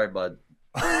tight. Sorry, bud.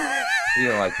 You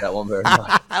don't like that one very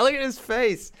much. Look at his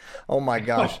face. Oh my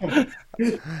gosh.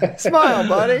 Smile,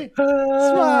 buddy.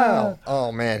 Smile.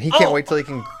 Oh man, he can't wait till he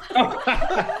can.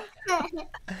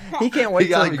 He can't wait He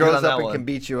got till he me good grows on that up and one. can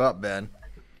beat you up, Ben.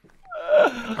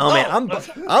 Oh man,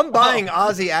 I'm buying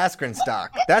Ozzy Askren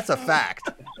stock. That's a fact.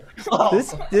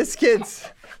 This kid's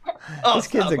Stop. All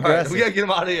right, aggressive. we gotta get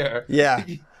him out of here. Yeah.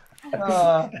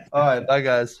 All right, bye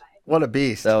guys. What a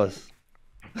beast. That was.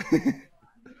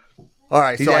 All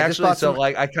right, He's so I just actually bought some.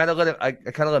 I kind of let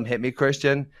him hit me,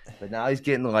 Christian, but now he's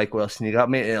getting like, well, sneak up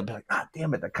me, and I'll be like, ah,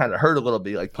 damn it, that kind of hurt a little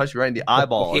bit, like punch me right in the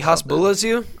eyeball. He or something. hasbullas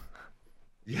you?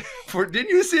 Didn't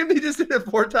you see him? He just did it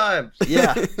 4 times.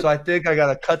 Yeah. So I think I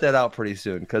gotta cut that out pretty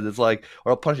soon because it's like,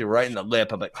 or I'll punch you right in the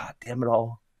lip. I'm like, ah, damn it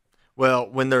all. Well,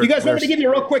 when they're You guys want me to give you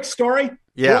a real quick story?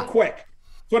 Yeah. Real quick.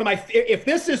 It's one of my. If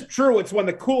this is true, it's one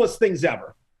of the coolest things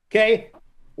ever. Okay.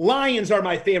 Lions are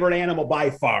my favorite animal by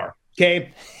far.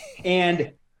 Okay.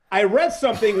 And I read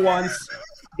something once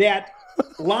that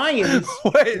lions,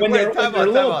 when their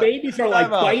little babies are like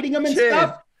biting them and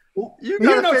stuff. You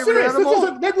got a favorite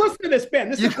animal? Listen to this, Ben.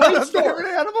 This is You a great got a story.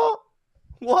 favorite animal?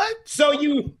 What? So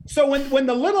when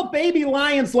the little baby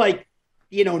lion's like,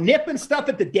 nipping stuff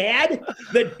at the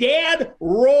dad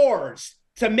roars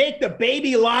to make the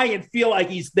baby lion feel like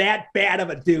he's that bad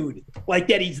of a dude, like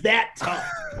that he's that tough.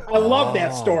 I love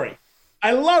that story.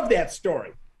 I love that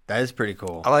story. That is pretty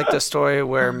cool. I like the story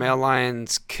where male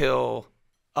lions kill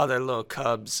other little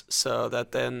cubs so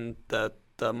that then the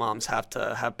moms have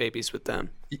to have babies with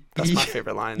them. That's my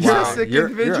favorite line. You're a sick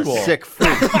individual. You're a sick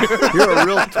freak. You're a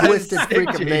real twisted freak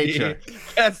of nature.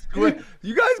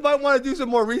 You guys might want to do some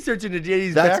more research into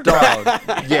JD's That's background.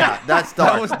 dark. Yeah, that's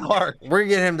dark. That was dark. We're gonna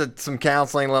get him to some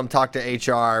counseling. Let him talk to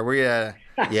HR. We're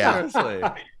gonna, yeah. Seriously.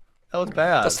 That was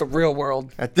bad. That's the real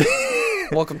world.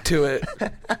 Welcome to it.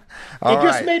 It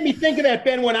just made me think of that,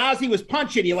 Ben, when Ozzy was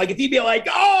punching you. Like if he'd be like,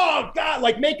 "Oh God,"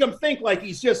 like make him think like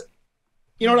he's just,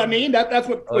 you know what I mean? That's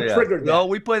what triggered that. No,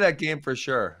 we play that game for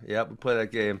sure. Yeah, we play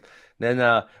that game. Then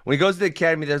when he goes to the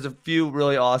academy, there's a few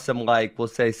really awesome, like we'll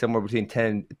say somewhere between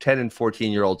 10 and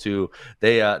 14-year-olds who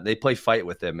they play fight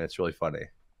with him. And it's really funny.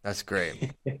 That's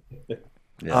great.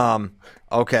 Yeah.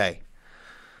 Okay.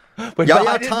 But Yeah, no, yeah,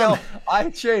 I didn't Tom.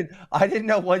 know. Shane, I didn't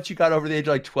know once you got over the age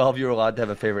of like 12, you were allowed to have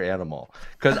a favorite animal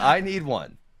because I need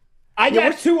one. I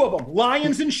got 2 of them,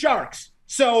 lions and sharks.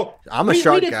 So I'm a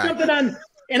shark we did guy. something on,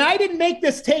 and I didn't make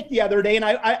this take the other day, and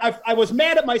I was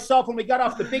mad at myself when we got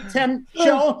off the Big Ten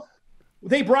show.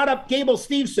 They brought up Gable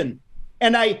Steveson,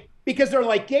 and because they're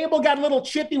like, Gable got a little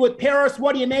chippy with Paris.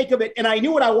 What do you make of it? And I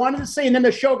knew what I wanted to say, and then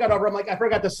the show got over. I'm like, I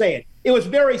forgot to say it. It was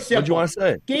very simple. What'd you want to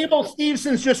say? Gable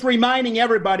Stevenson's just reminding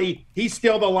everybody he's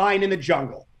still the lion in the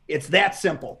jungle. It's that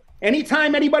simple.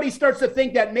 Anytime anybody starts to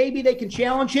think that maybe they can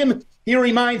challenge him, he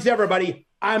reminds everybody,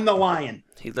 I'm the lion.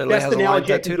 He literally That's has the a line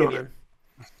analogy I can tattooed give on you. him.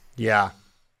 Yeah.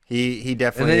 He And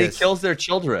definitely then he is. kills their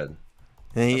children.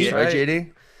 And he- Right,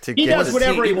 JD? He does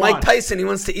whatever he Mike wants. Tyson, he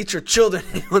wants to eat your children.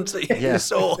 He wants to eat your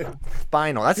soul.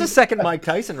 Final. That's the second Mike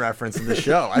Tyson reference in the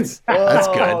show. That's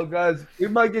Oh, good. guys, we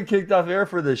might get kicked off air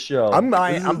for this show. I'm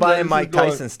buying Mike going-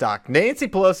 Tyson stock. Nancy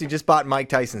Pelosi just bought Mike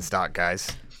Tyson stock,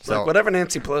 guys. So Look, whatever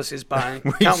Nancy Pelosi's buying,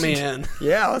 count me in.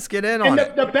 yeah, let's get in And on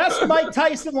it. the best Mike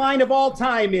Tyson line of all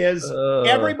time is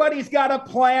everybody's got a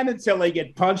plan until they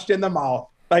get punched in the mouth.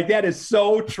 Like that is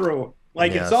so true.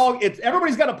 Like Yes. it's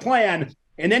everybody's got a plan,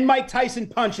 and then Mike Tyson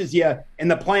punches you, and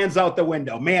the plan's out the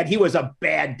window. Man, he was a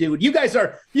bad dude. You guys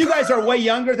are way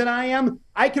younger than I am.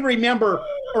 I can remember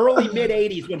early mid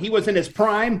 '80s when he was in his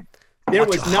prime. There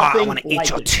was I nothing want to eat like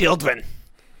your it. children.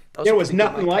 Those There were was pretty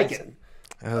good nothing Mike like it. Tyson.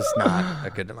 It was not a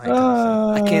good Mike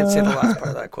Tyson. I can't say the last part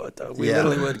of that quote though. We Yeah.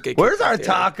 literally would get. Where's kicked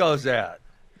our off the air.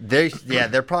 tacos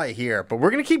at? They're probably here, but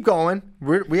we're gonna keep going.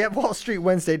 We have Wall Street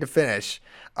Wednesday to finish.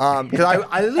 Because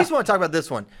I at least want to talk about this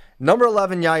one. Number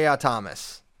 11, Yaya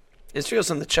Thomas.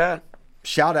 Israel's in the chat.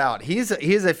 Shout out. He is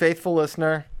a faithful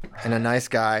listener and a nice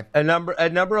guy. At number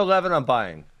 11, I'm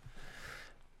buying.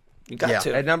 You got Yeah.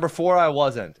 to. At number 4, I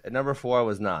wasn't. At number 4, I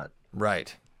was not.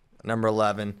 Right. Number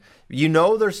 11. You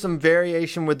know there's some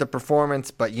variation with the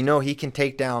performance, but you know he can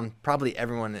take down probably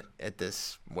everyone at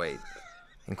this weight,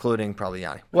 including probably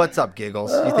Yanni. What's up,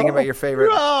 Giggles? You thinking about your favorite?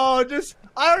 No,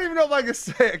 I don't even know if I can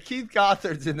say it. Keith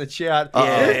Gothard's in the chat.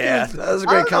 Yeah, that was a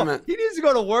great comment. He needs to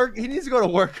go to work. He needs to go to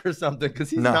work or something because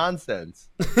he's No. nonsense.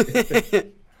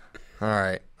 All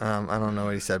right. I don't know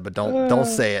what he said, but don't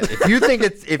say it. If you think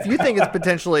it's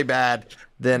potentially bad,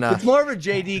 then It's more of a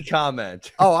JD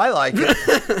comment. oh, I like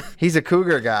it. He's a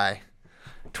Cougar guy.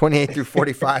 28 through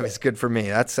 45 is good for me.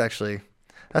 That's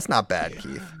not bad,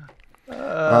 Keith.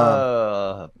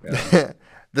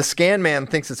 The Scan Man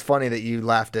thinks it's funny that you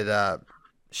laughed at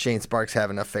Shane Sparks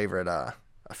having a favorite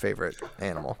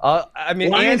animal. I mean,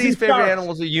 Lions Andy's and favorite Sharks.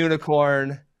 animal is a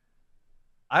unicorn.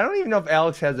 I don't even know if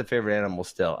Alex has a favorite animal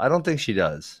still. I don't think she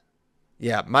does.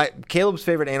 Yeah, Caleb's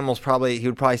favorite animal is he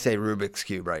would probably say Rubik's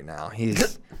Cube right now.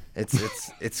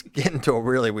 It's getting to a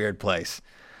really weird place.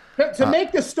 To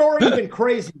make the story even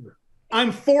crazier,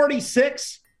 I'm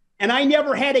 46, and I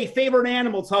never had a favorite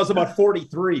animal till I was about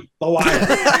 43, the lion.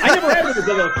 I never had it as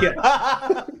a little kid.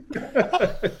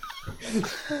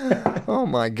 Oh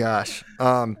my gosh.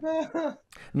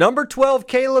 Number 12,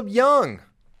 Caleb Young.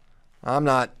 I'm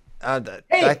not. That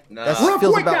Real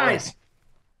feels quick, about guys. right.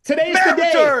 Today's Matt the day.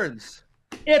 returns.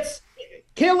 It's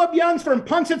Caleb Young's from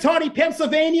Punxsutawney,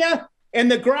 Pennsylvania, and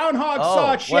the groundhog saw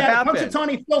a what shadow. happened?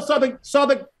 Punxsutawney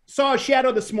Phil saw a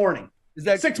shadow this morning. Is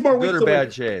that 6 more good weeks or of bad,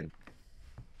 winter. Shane?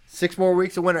 6 more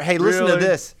weeks of winter. Hey, listen to Really?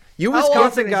 this. You How Wisconsin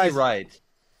often is he guys, right?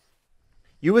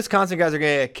 you Wisconsin guys are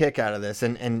going to get a kick out of this,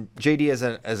 and JD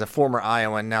as a former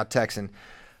Iowan, now Texan.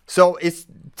 So it's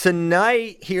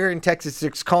tonight here in Texas.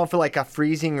 It's calling for like a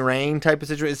freezing rain type of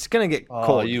situation. It's going to get Oh,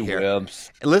 cold you here. wimps.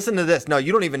 Listen to this. No,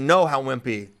 you don't even know how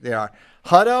wimpy they are.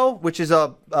 Hutto, which is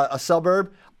a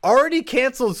suburb, already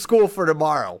canceled school for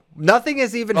tomorrow. Nothing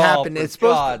has even happened. For It's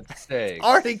supposed God's sake.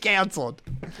 already canceled.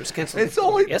 It was canceled It's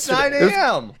only yesterday. 9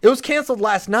 a.m. It was canceled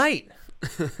last night.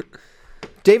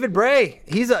 David Bray,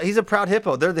 he's a proud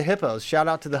hippo. They're the Hippos. Shout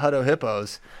out to the Hutto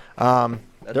Hippos.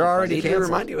 They're already Need to canceled.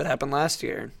 remind you what happened last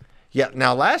year. Yeah.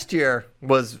 Now last year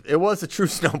was a true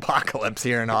snowpocalypse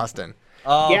here in Austin.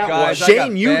 Oh, Yeah, guys, I Shane,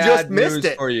 got you bad just missed news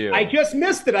it. for you. I just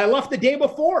missed it. I left the day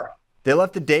before. They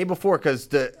left the day before because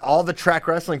all the track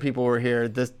wrestling people were here.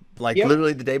 Yep.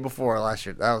 Literally the day before last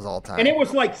year. That was all time. And it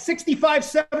was like 65,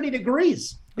 70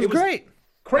 degrees. It was great.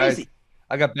 Crazy. Guys,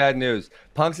 I got bad news.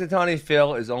 Punxsutawney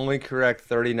Phil is only correct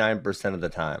 39% of the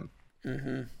time.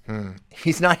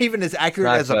 He's not even as accurate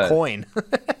Not as a good. coin.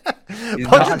 He's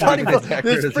not Punxsutawney even Phil, as accurate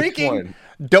this as a freaking coin.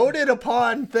 doted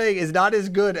upon thing is not as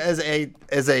good as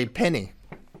a penny.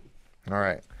 All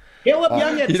right. Caleb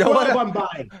Young at you know 12, what? I'm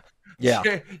buying.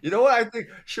 Yeah. You know what I think?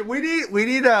 We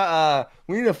need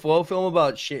a flow film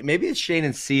about Shane. Maybe it's Shane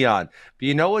and Sion. But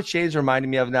you know what Shane's reminding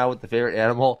me of now with the favorite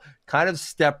animal? Kind of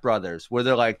Step Brothers, where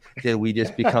they're like, "Did we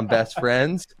just become best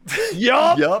friends?"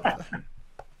 Yup.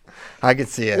 I could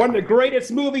see it. One of the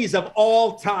greatest movies of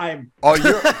all time. Oh,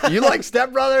 you like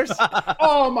Step Brothers?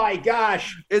 Oh my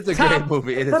gosh. It's a great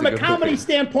movie. It is From a a good comedy movie.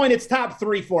 standpoint, it's top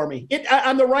 3 for me.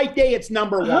 On the right day, it's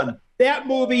number 1. That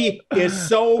movie is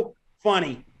so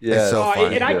funny. Yeah, so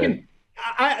funny.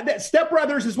 And Step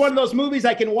Brothers is one of those movies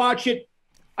I can watch it.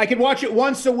 I can watch it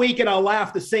once a week and I'll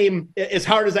laugh the same as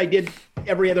hard as I did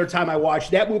every other time I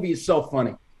watched. That movie is so funny.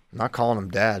 I'm not calling him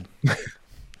dad.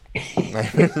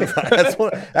 that's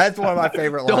one of my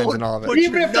favorite lines in all of it.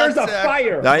 Even if there's a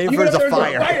fire. Now, even if there's a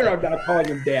fire. I'm not calling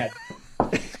him dad.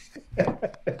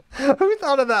 Who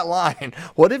thought of that line?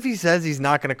 What if he says he's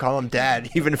not going to call him dad,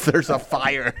 even if there's a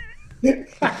fire?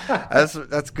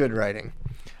 That's good writing.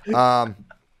 All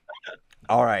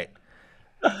right.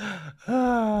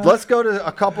 Let's go to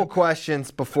a couple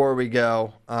questions before we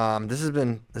go. This has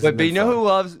been. But you know who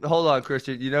loves? Hold on,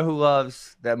 Christian. You know who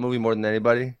loves that movie more than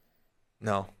anybody?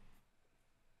 No.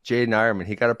 Jaden Ironman.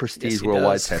 He got a Prestige Yes, he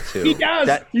Worldwide does. tattoo. He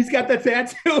does. He's got the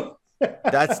tattoo.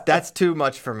 That's too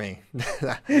much for me.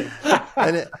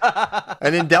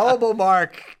 An indelible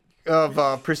mark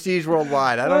of Prestige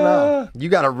Worldwide. I don't know. You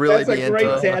got to really That's be a into great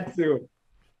it. tattoo.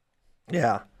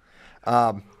 Yeah.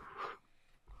 All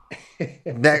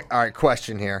right,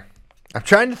 question here. I'm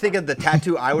trying to think of the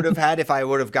tattoo I would have had if I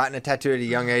would have gotten a tattoo at a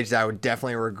young age that I would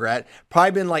definitely regret.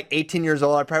 Probably been like 18 years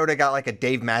old. I probably would have got like a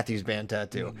Dave Matthews Band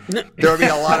tattaoo. There would be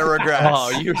a lot of regrets.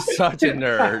 Oh, you're such a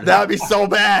nerd. That would be so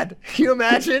bad. Can you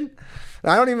imagine?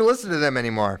 I don't even listen to them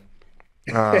anymore.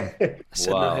 I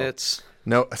said Wow. no hits.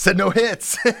 No, I said no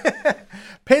hits.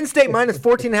 Penn State minus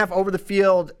 14.5 over the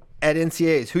field at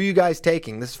NCAAs. Who you guys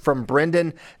taking? This is from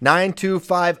Brendan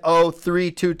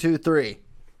 92503223.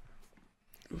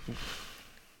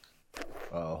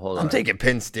 Oh, hold on. I'm taking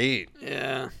Penn State.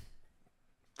 Yeah.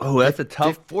 Oh, that's a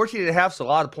tough. 14.5 is a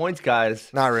lot of points, guys.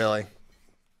 Not really.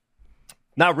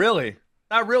 Not really.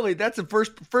 Not really. That's the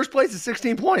first place is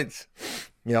 16 points.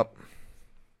 Yep.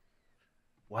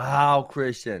 Wow,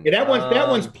 Christian. Yeah, that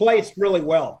one's placed really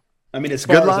well. I mean, it's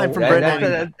Good line from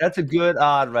Brendan. That's a good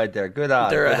odd right there. Good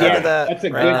odd. They're ahead of that that's a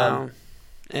right good now.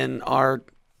 And are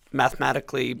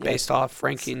mathematically based off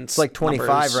rankings. It's like 25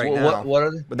 numbers. right now. What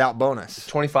are they? Without bonus.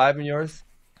 25 in yours?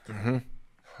 Mm-hmm.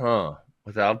 Huh.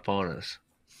 Without bonus.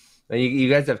 And you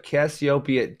guys have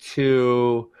Cassiope at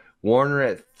 2, Warner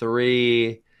at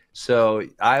 3. So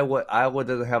Iowa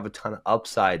doesn't have a ton of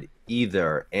upside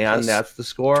either, and Plus that's the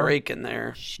score. Drake in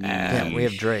there. Yeah, we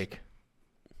have Drake.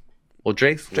 Well,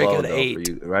 Drake's Drake low, at though, 8. for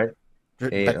you, right?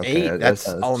 But Eight, okay, eight, that's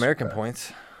that's All-American fair.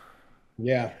 points.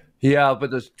 Yeah. Yeah, but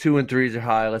those 2 and 3s are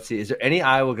high. Let's see. Is there any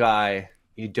Iowa guy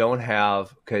you don't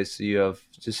have? Okay, so you have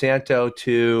DeSanto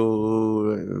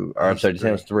 2, or I'm sorry,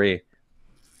 DeSanto's 3.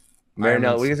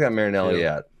 Marinelli. What do you guys got Marinelli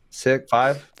at? 6,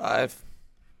 5? 5.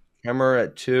 Hammer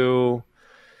at 2.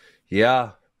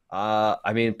 Yeah.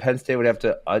 I mean, Penn State would have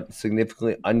to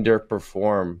significantly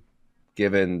underperform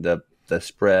given the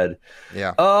spread.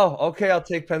 Yeah. Oh, okay. I'll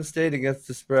take Penn State against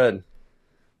the spread.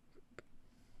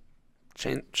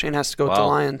 Shane has to go with the Wow.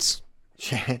 Lions.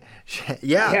 Yeah.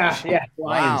 Yeah. Lions.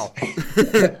 Wow.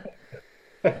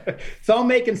 It's all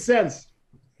making sense.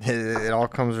 It all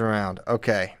comes around.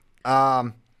 Okay.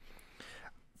 For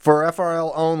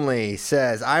FRL only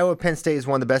says Iowa Penn State is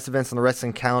one of the best events on the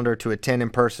wrestling calendar to attend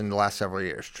in person in the last several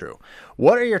years. True.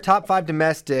 What are your top 5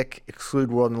 domestic,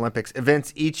 exclude World and Olympics,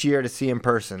 events each year to see in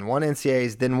person? 1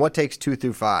 NCAAs, then what takes 2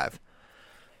 through 5?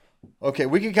 Okay,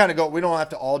 we can kind of go. We don't have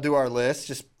to all do our list.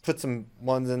 Just put some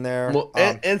ones in there. Well,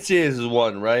 NCAAs is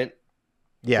 1, right?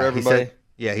 yeah, for everybody?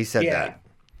 he said Yeah.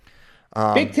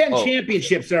 that. Big Ten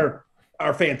championships are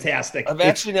fantastic. I've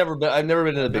actually never been. I've never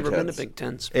been to the Big Never been Tens. to Big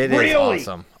Tens. It is Really?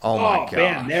 awesome. Oh my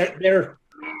god. Man, they're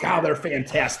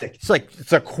fantastic.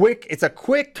 It's a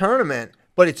quick tournament,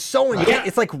 but it's so intense. Yeah.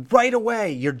 It's like right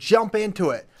away you jump into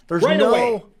it. There's Right no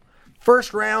away.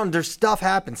 first round. There's stuff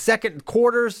happens. Second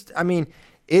quarters. I mean,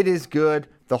 it is good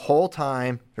the whole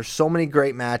time. There's so many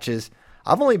great matches.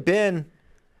 I've only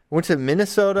went to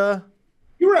Minnesota.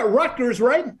 You were at Rutgers,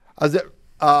 right? I was at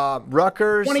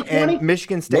Rutgers 2020? and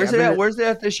Michigan State. Where's I've it been at? to Where's it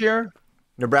at this year?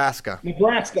 Nebraska.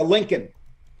 Nebraska, Lincoln.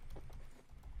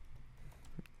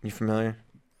 You familiar?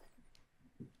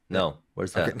 No.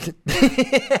 Where's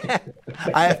that?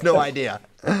 I have no idea.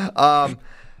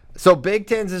 So Big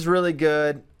Tens is really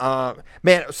good.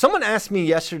 Man, someone asked me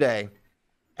yesterday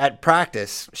at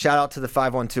practice, shout out to the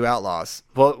 512 Outlaws,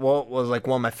 what was like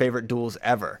one of my favorite duels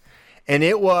ever. And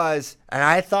it was, and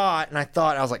I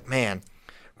was like, man,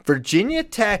 Virginia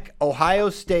Tech, Ohio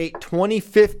State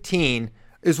 2015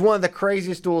 is one of the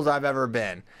craziest duels I've ever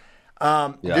been.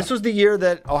 This was the year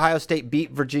that Ohio State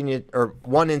beat Virginia, or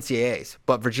won NCAAs,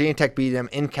 but Virginia Tech beat them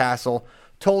in Castle.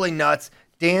 Totally nuts.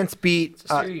 Dance beat.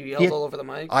 You yelled all over the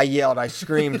mic. I yelled. I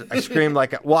screamed.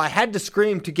 I had to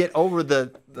scream to get over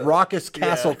the raucous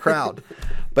Castle crowd.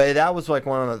 But that was like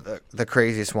one of the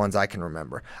craziest ones I can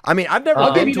remember. I mean, I've never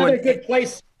I'll give been you to another an. good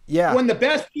place. Yeah. One of the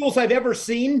best duels I've ever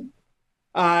seen.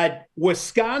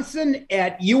 Wisconsin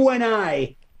at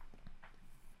UNI.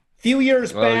 Few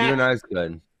years Oh, back. UNI's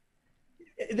good.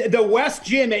 The West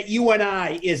Gym at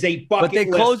UNI is a bucket But they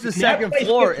list. closed the When that second place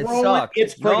floor. gets It rolling, sucks.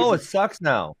 It's crazy. No, it sucks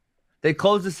now. They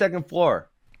closed the second floor.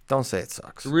 Don't say it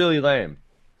sucks. It's really lame.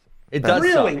 It does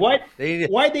Really? suck. What? They need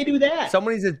Why'd they do that?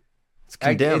 Someone needs to It's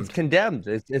condemned. It's condemned.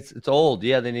 It's old.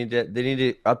 Yeah, they need to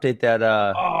update that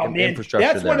infrastructure.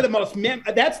 That's one of the most.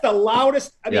 That's the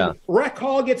loudest. I mean, Rec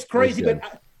Hall gets crazy,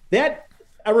 but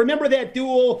I remember that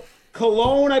duel.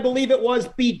 Cologne, I believe it was,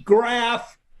 beat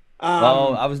Graf.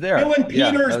 I was there. Dylan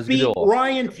Peters beat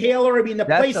Ryan Taylor. I mean, the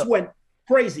place went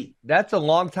crazy. That's a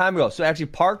long time ago. So actually,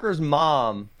 Parker's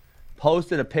mom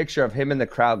posted a picture of him in the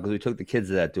crowd because we took the kids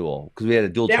to that duel because we had a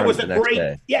duel tournament the next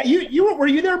day. Yeah, were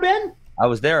you there, Ben? I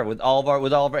was there with all of our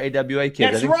AWA kids.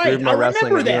 That's I think right. I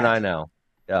remember that. You and I now.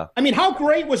 Yeah. I mean, how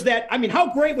great was that? Atmosphere?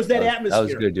 That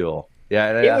was a good duel.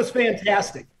 Yeah, it was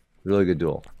fantastic. Really good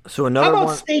duel. So how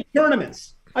about state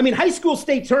tournaments? I mean, high school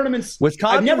state tournaments.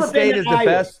 Wisconsin State is the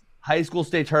best high school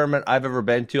state tournament I've ever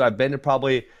been to. I've been to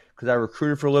probably, because I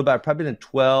recruited for a little bit, I've probably been in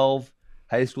 12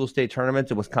 high school state tournaments,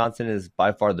 and Wisconsin is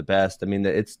by far the best. I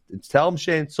mean, tell them,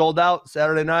 Shane, sold out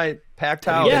Saturday night, packed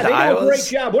house. Yeah, they do a great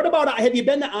job. What about, have you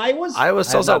been to Iowa's? Iowa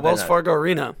sells out Wells Fargo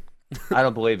Arena. I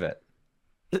don't believe it.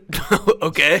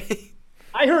 Okay.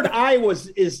 I heard Iowa's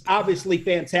is obviously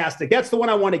fantastic. That's the one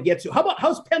I want to get to.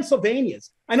 How's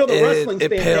Pennsylvania's? I know the wrestling's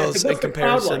fantastic. It pales in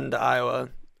comparison to Iowa.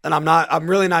 And I'm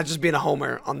really not just being a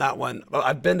homer on that one.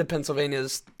 I've been to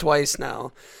Pennsylvania's twice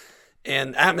now.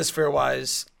 And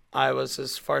atmosphere-wise, Iowa's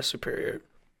is far superior.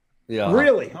 Yeah.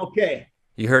 Really? Okay.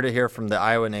 You heard it here from the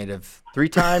Iowa native.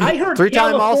 Three-time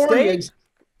All-State.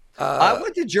 I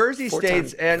went to Jersey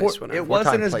States, and it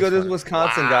wasn't as good as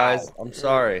Wisconsin, guys. I'm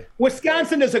sorry.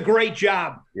 Wisconsin does a great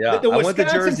job. Yeah, the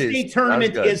Wisconsin State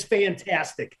Tournament is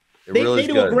fantastic. They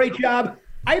do a great job.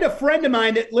 I had a friend of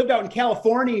mine that lived out in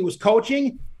California. He was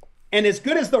coaching, and as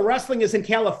good as the wrestling is in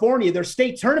California, their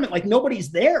state tournament, like nobody's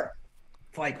there.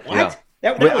 Like, what? Yeah.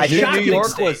 That was shocking. New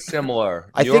York was similar.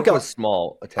 New York was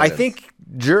small attendance. I think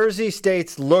Jersey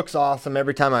State's looks awesome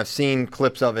every time I've seen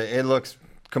clips of it. It looks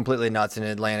completely nuts in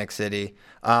Atlantic City.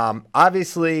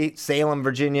 Obviously, Salem,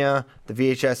 Virginia, the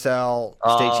VHSL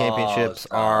state championships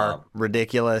are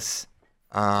ridiculous.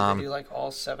 Do they do like all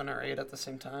 7 or 8 at the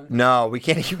same time? No, we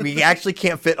can't. We actually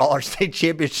can't fit all our state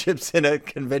championships in a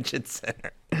convention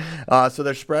center. So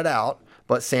they're spread out,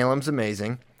 but Salem's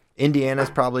amazing. Indiana's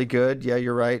probably good. Yeah,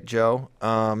 you're right, Joe.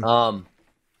 So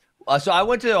I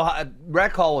went to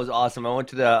Rec Hall was awesome. I went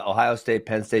to the Ohio State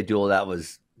Penn State duel. That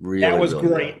was really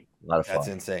great. A lot of fun. That's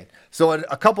insane. So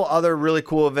a couple other really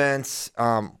cool events.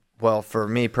 Well, for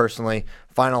me personally,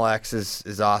 Final X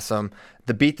is awesome.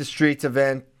 The Beat the Streets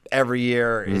event every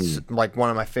year is like one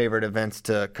of my favorite events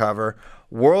to cover.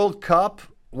 World Cup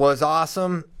was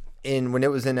awesome when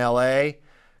it was in LA.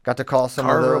 Got to call some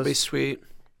Carver of those. will be sweet.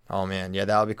 Oh man, yeah,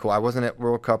 that would be cool. I wasn't at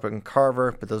World Cup in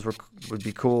Carver, but those would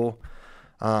be cool.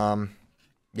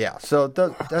 Yeah, so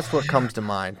that's what comes to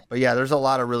mind. But yeah, there's a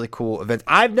lot of really cool events.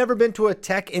 I've never been to a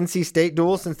Tech NC State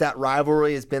duel since that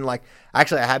rivalry has been like.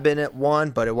 Actually, I have been at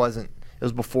one, but it wasn't. It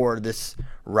was before this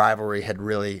rivalry had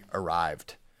really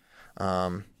arrived.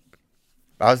 I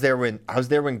was there when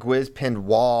Gwiz pinned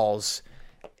Walls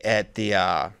at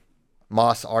the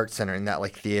Moss Art Center in that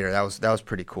like theater. That was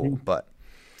pretty cool. But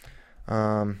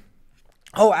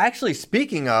actually,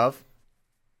 speaking of,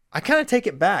 I kind of take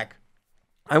it back.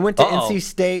 I went to NC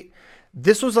State.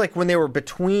 This was like when they were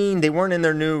they weren't in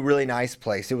their new really nice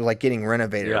place. It was like getting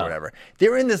renovated or whatever. They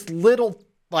were in this little,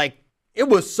 like, it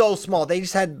was so small. They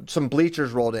just had some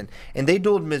bleachers rolled in. And they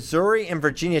dueled Missouri and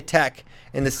Virginia Tech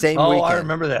in the same weekend. Oh, I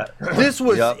remember that. This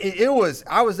was, it was,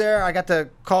 I was there. I got to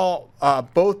call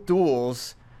both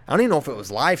duels. I don't even know if it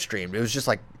was live streamed. It was just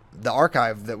like the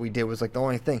archive that we did was like the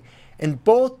only thing. And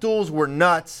both duels were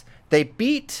nuts. They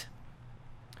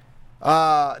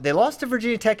lost to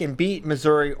Virginia Tech and beat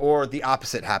Missouri, or the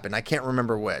opposite happened. I can't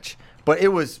remember which, but it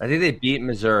was. I think they beat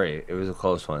Missouri. It was a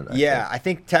close one. I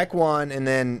think Tech won, and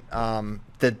then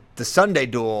the Sunday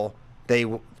duel they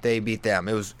beat them.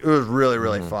 It was really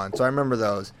really fun. So I remember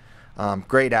those.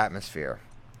 Great atmosphere,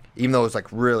 even though it was like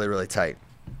really really tight.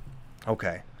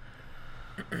 Okay,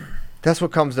 that's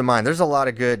what comes to mind. There's a lot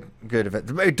of good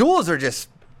events. Duels are just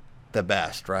the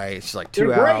best, right? It's just like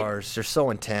 2 hours. They're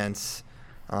so intense.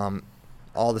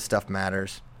 All the stuff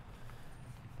matters.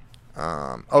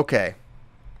 Okay.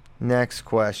 Next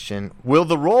question. Will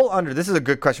the roll under, this is a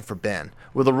good question for Ben.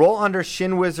 Will the roll under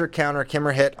Shin Wizard counter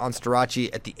Kimmer hit on Starachi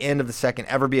at the end of the second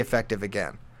ever be effective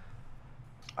again?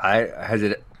 Has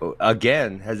it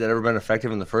ever been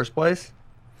effective in the first place?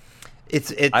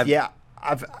 I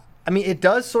mean, it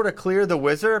does sort of clear the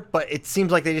Wizard, but it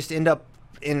seems like they just end up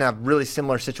in a really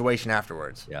similar situation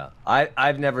afterwards. Yeah.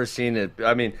 I've never seen it.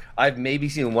 I mean, I've maybe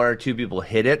seen 1 or 2 people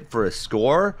hit it for a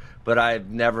score, but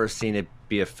I've never seen it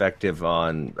be effective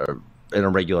on in a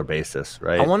regular basis,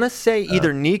 right? I want to say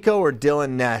either Nico or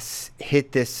Dylan Ness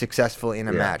hit this successfully in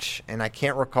a match, and I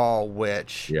can't recall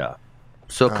which. Yeah,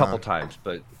 so a couple times,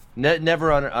 but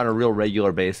never on a real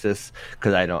regular basis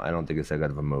because I don't think it's that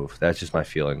good of a move. That's just my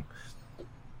feeling.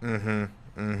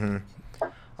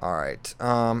 All right.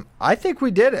 I think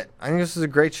we did it. I think this is a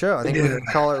great show. I think we can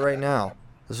call it right now.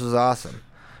 This was awesome.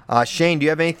 Shane, do you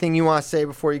have anything you want to say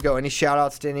before you go? Any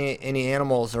shout-outs to any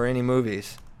animals or any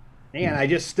movies? Man, I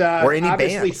just or any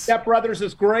obviously bands. Step Brothers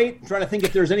is great. I'm trying to think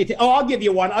if there's anything. Oh, I'll give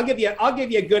you one. I'll give you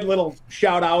a good little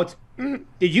shout-out.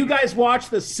 Did you guys watch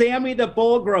the Sammy the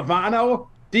Bull Gravano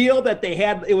deal that they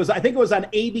had? I think it was on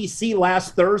ABC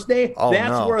last Thursday. Oh, That's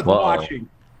no. worth watching.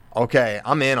 Okay,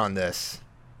 I'm in on this.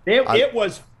 It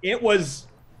was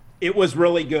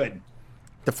really good.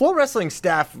 The Flow Wrestling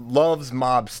staff loves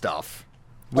mob stuff.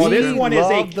 Well, this one is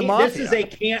this is a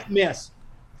can't miss.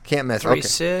 Can't miss.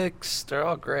 3-6. They're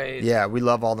all great. Yeah, we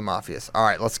love all the mafias. All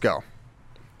right, let's go.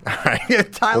 All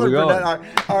right, Tyler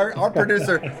Burnett, our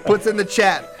producer, puts in the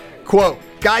chat, quote,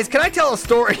 "Guys, can I tell a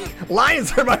story?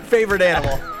 Lions are my favorite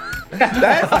animal."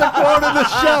 That's the quote of the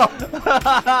show.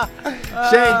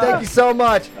 Shane, thank you so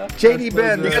much. JD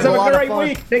Ben, You guys have a great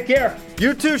week. Take care.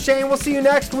 You too, Shane. We'll see you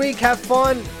next week. Have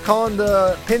fun calling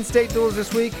the Penn State duels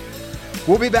this week.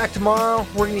 We'll be back tomorrow.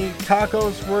 We're going to eat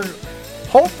tacos. We're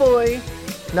hopefully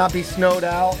not be snowed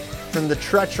out from the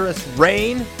treacherous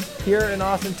rain here in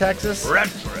Austin, Texas.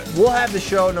 We'll have the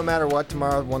show no matter what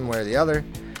tomorrow, one way or the other.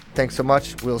 Thanks so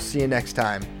much. We'll see you next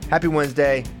time. Happy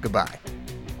Wednesday. Goodbye.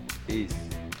 Peace.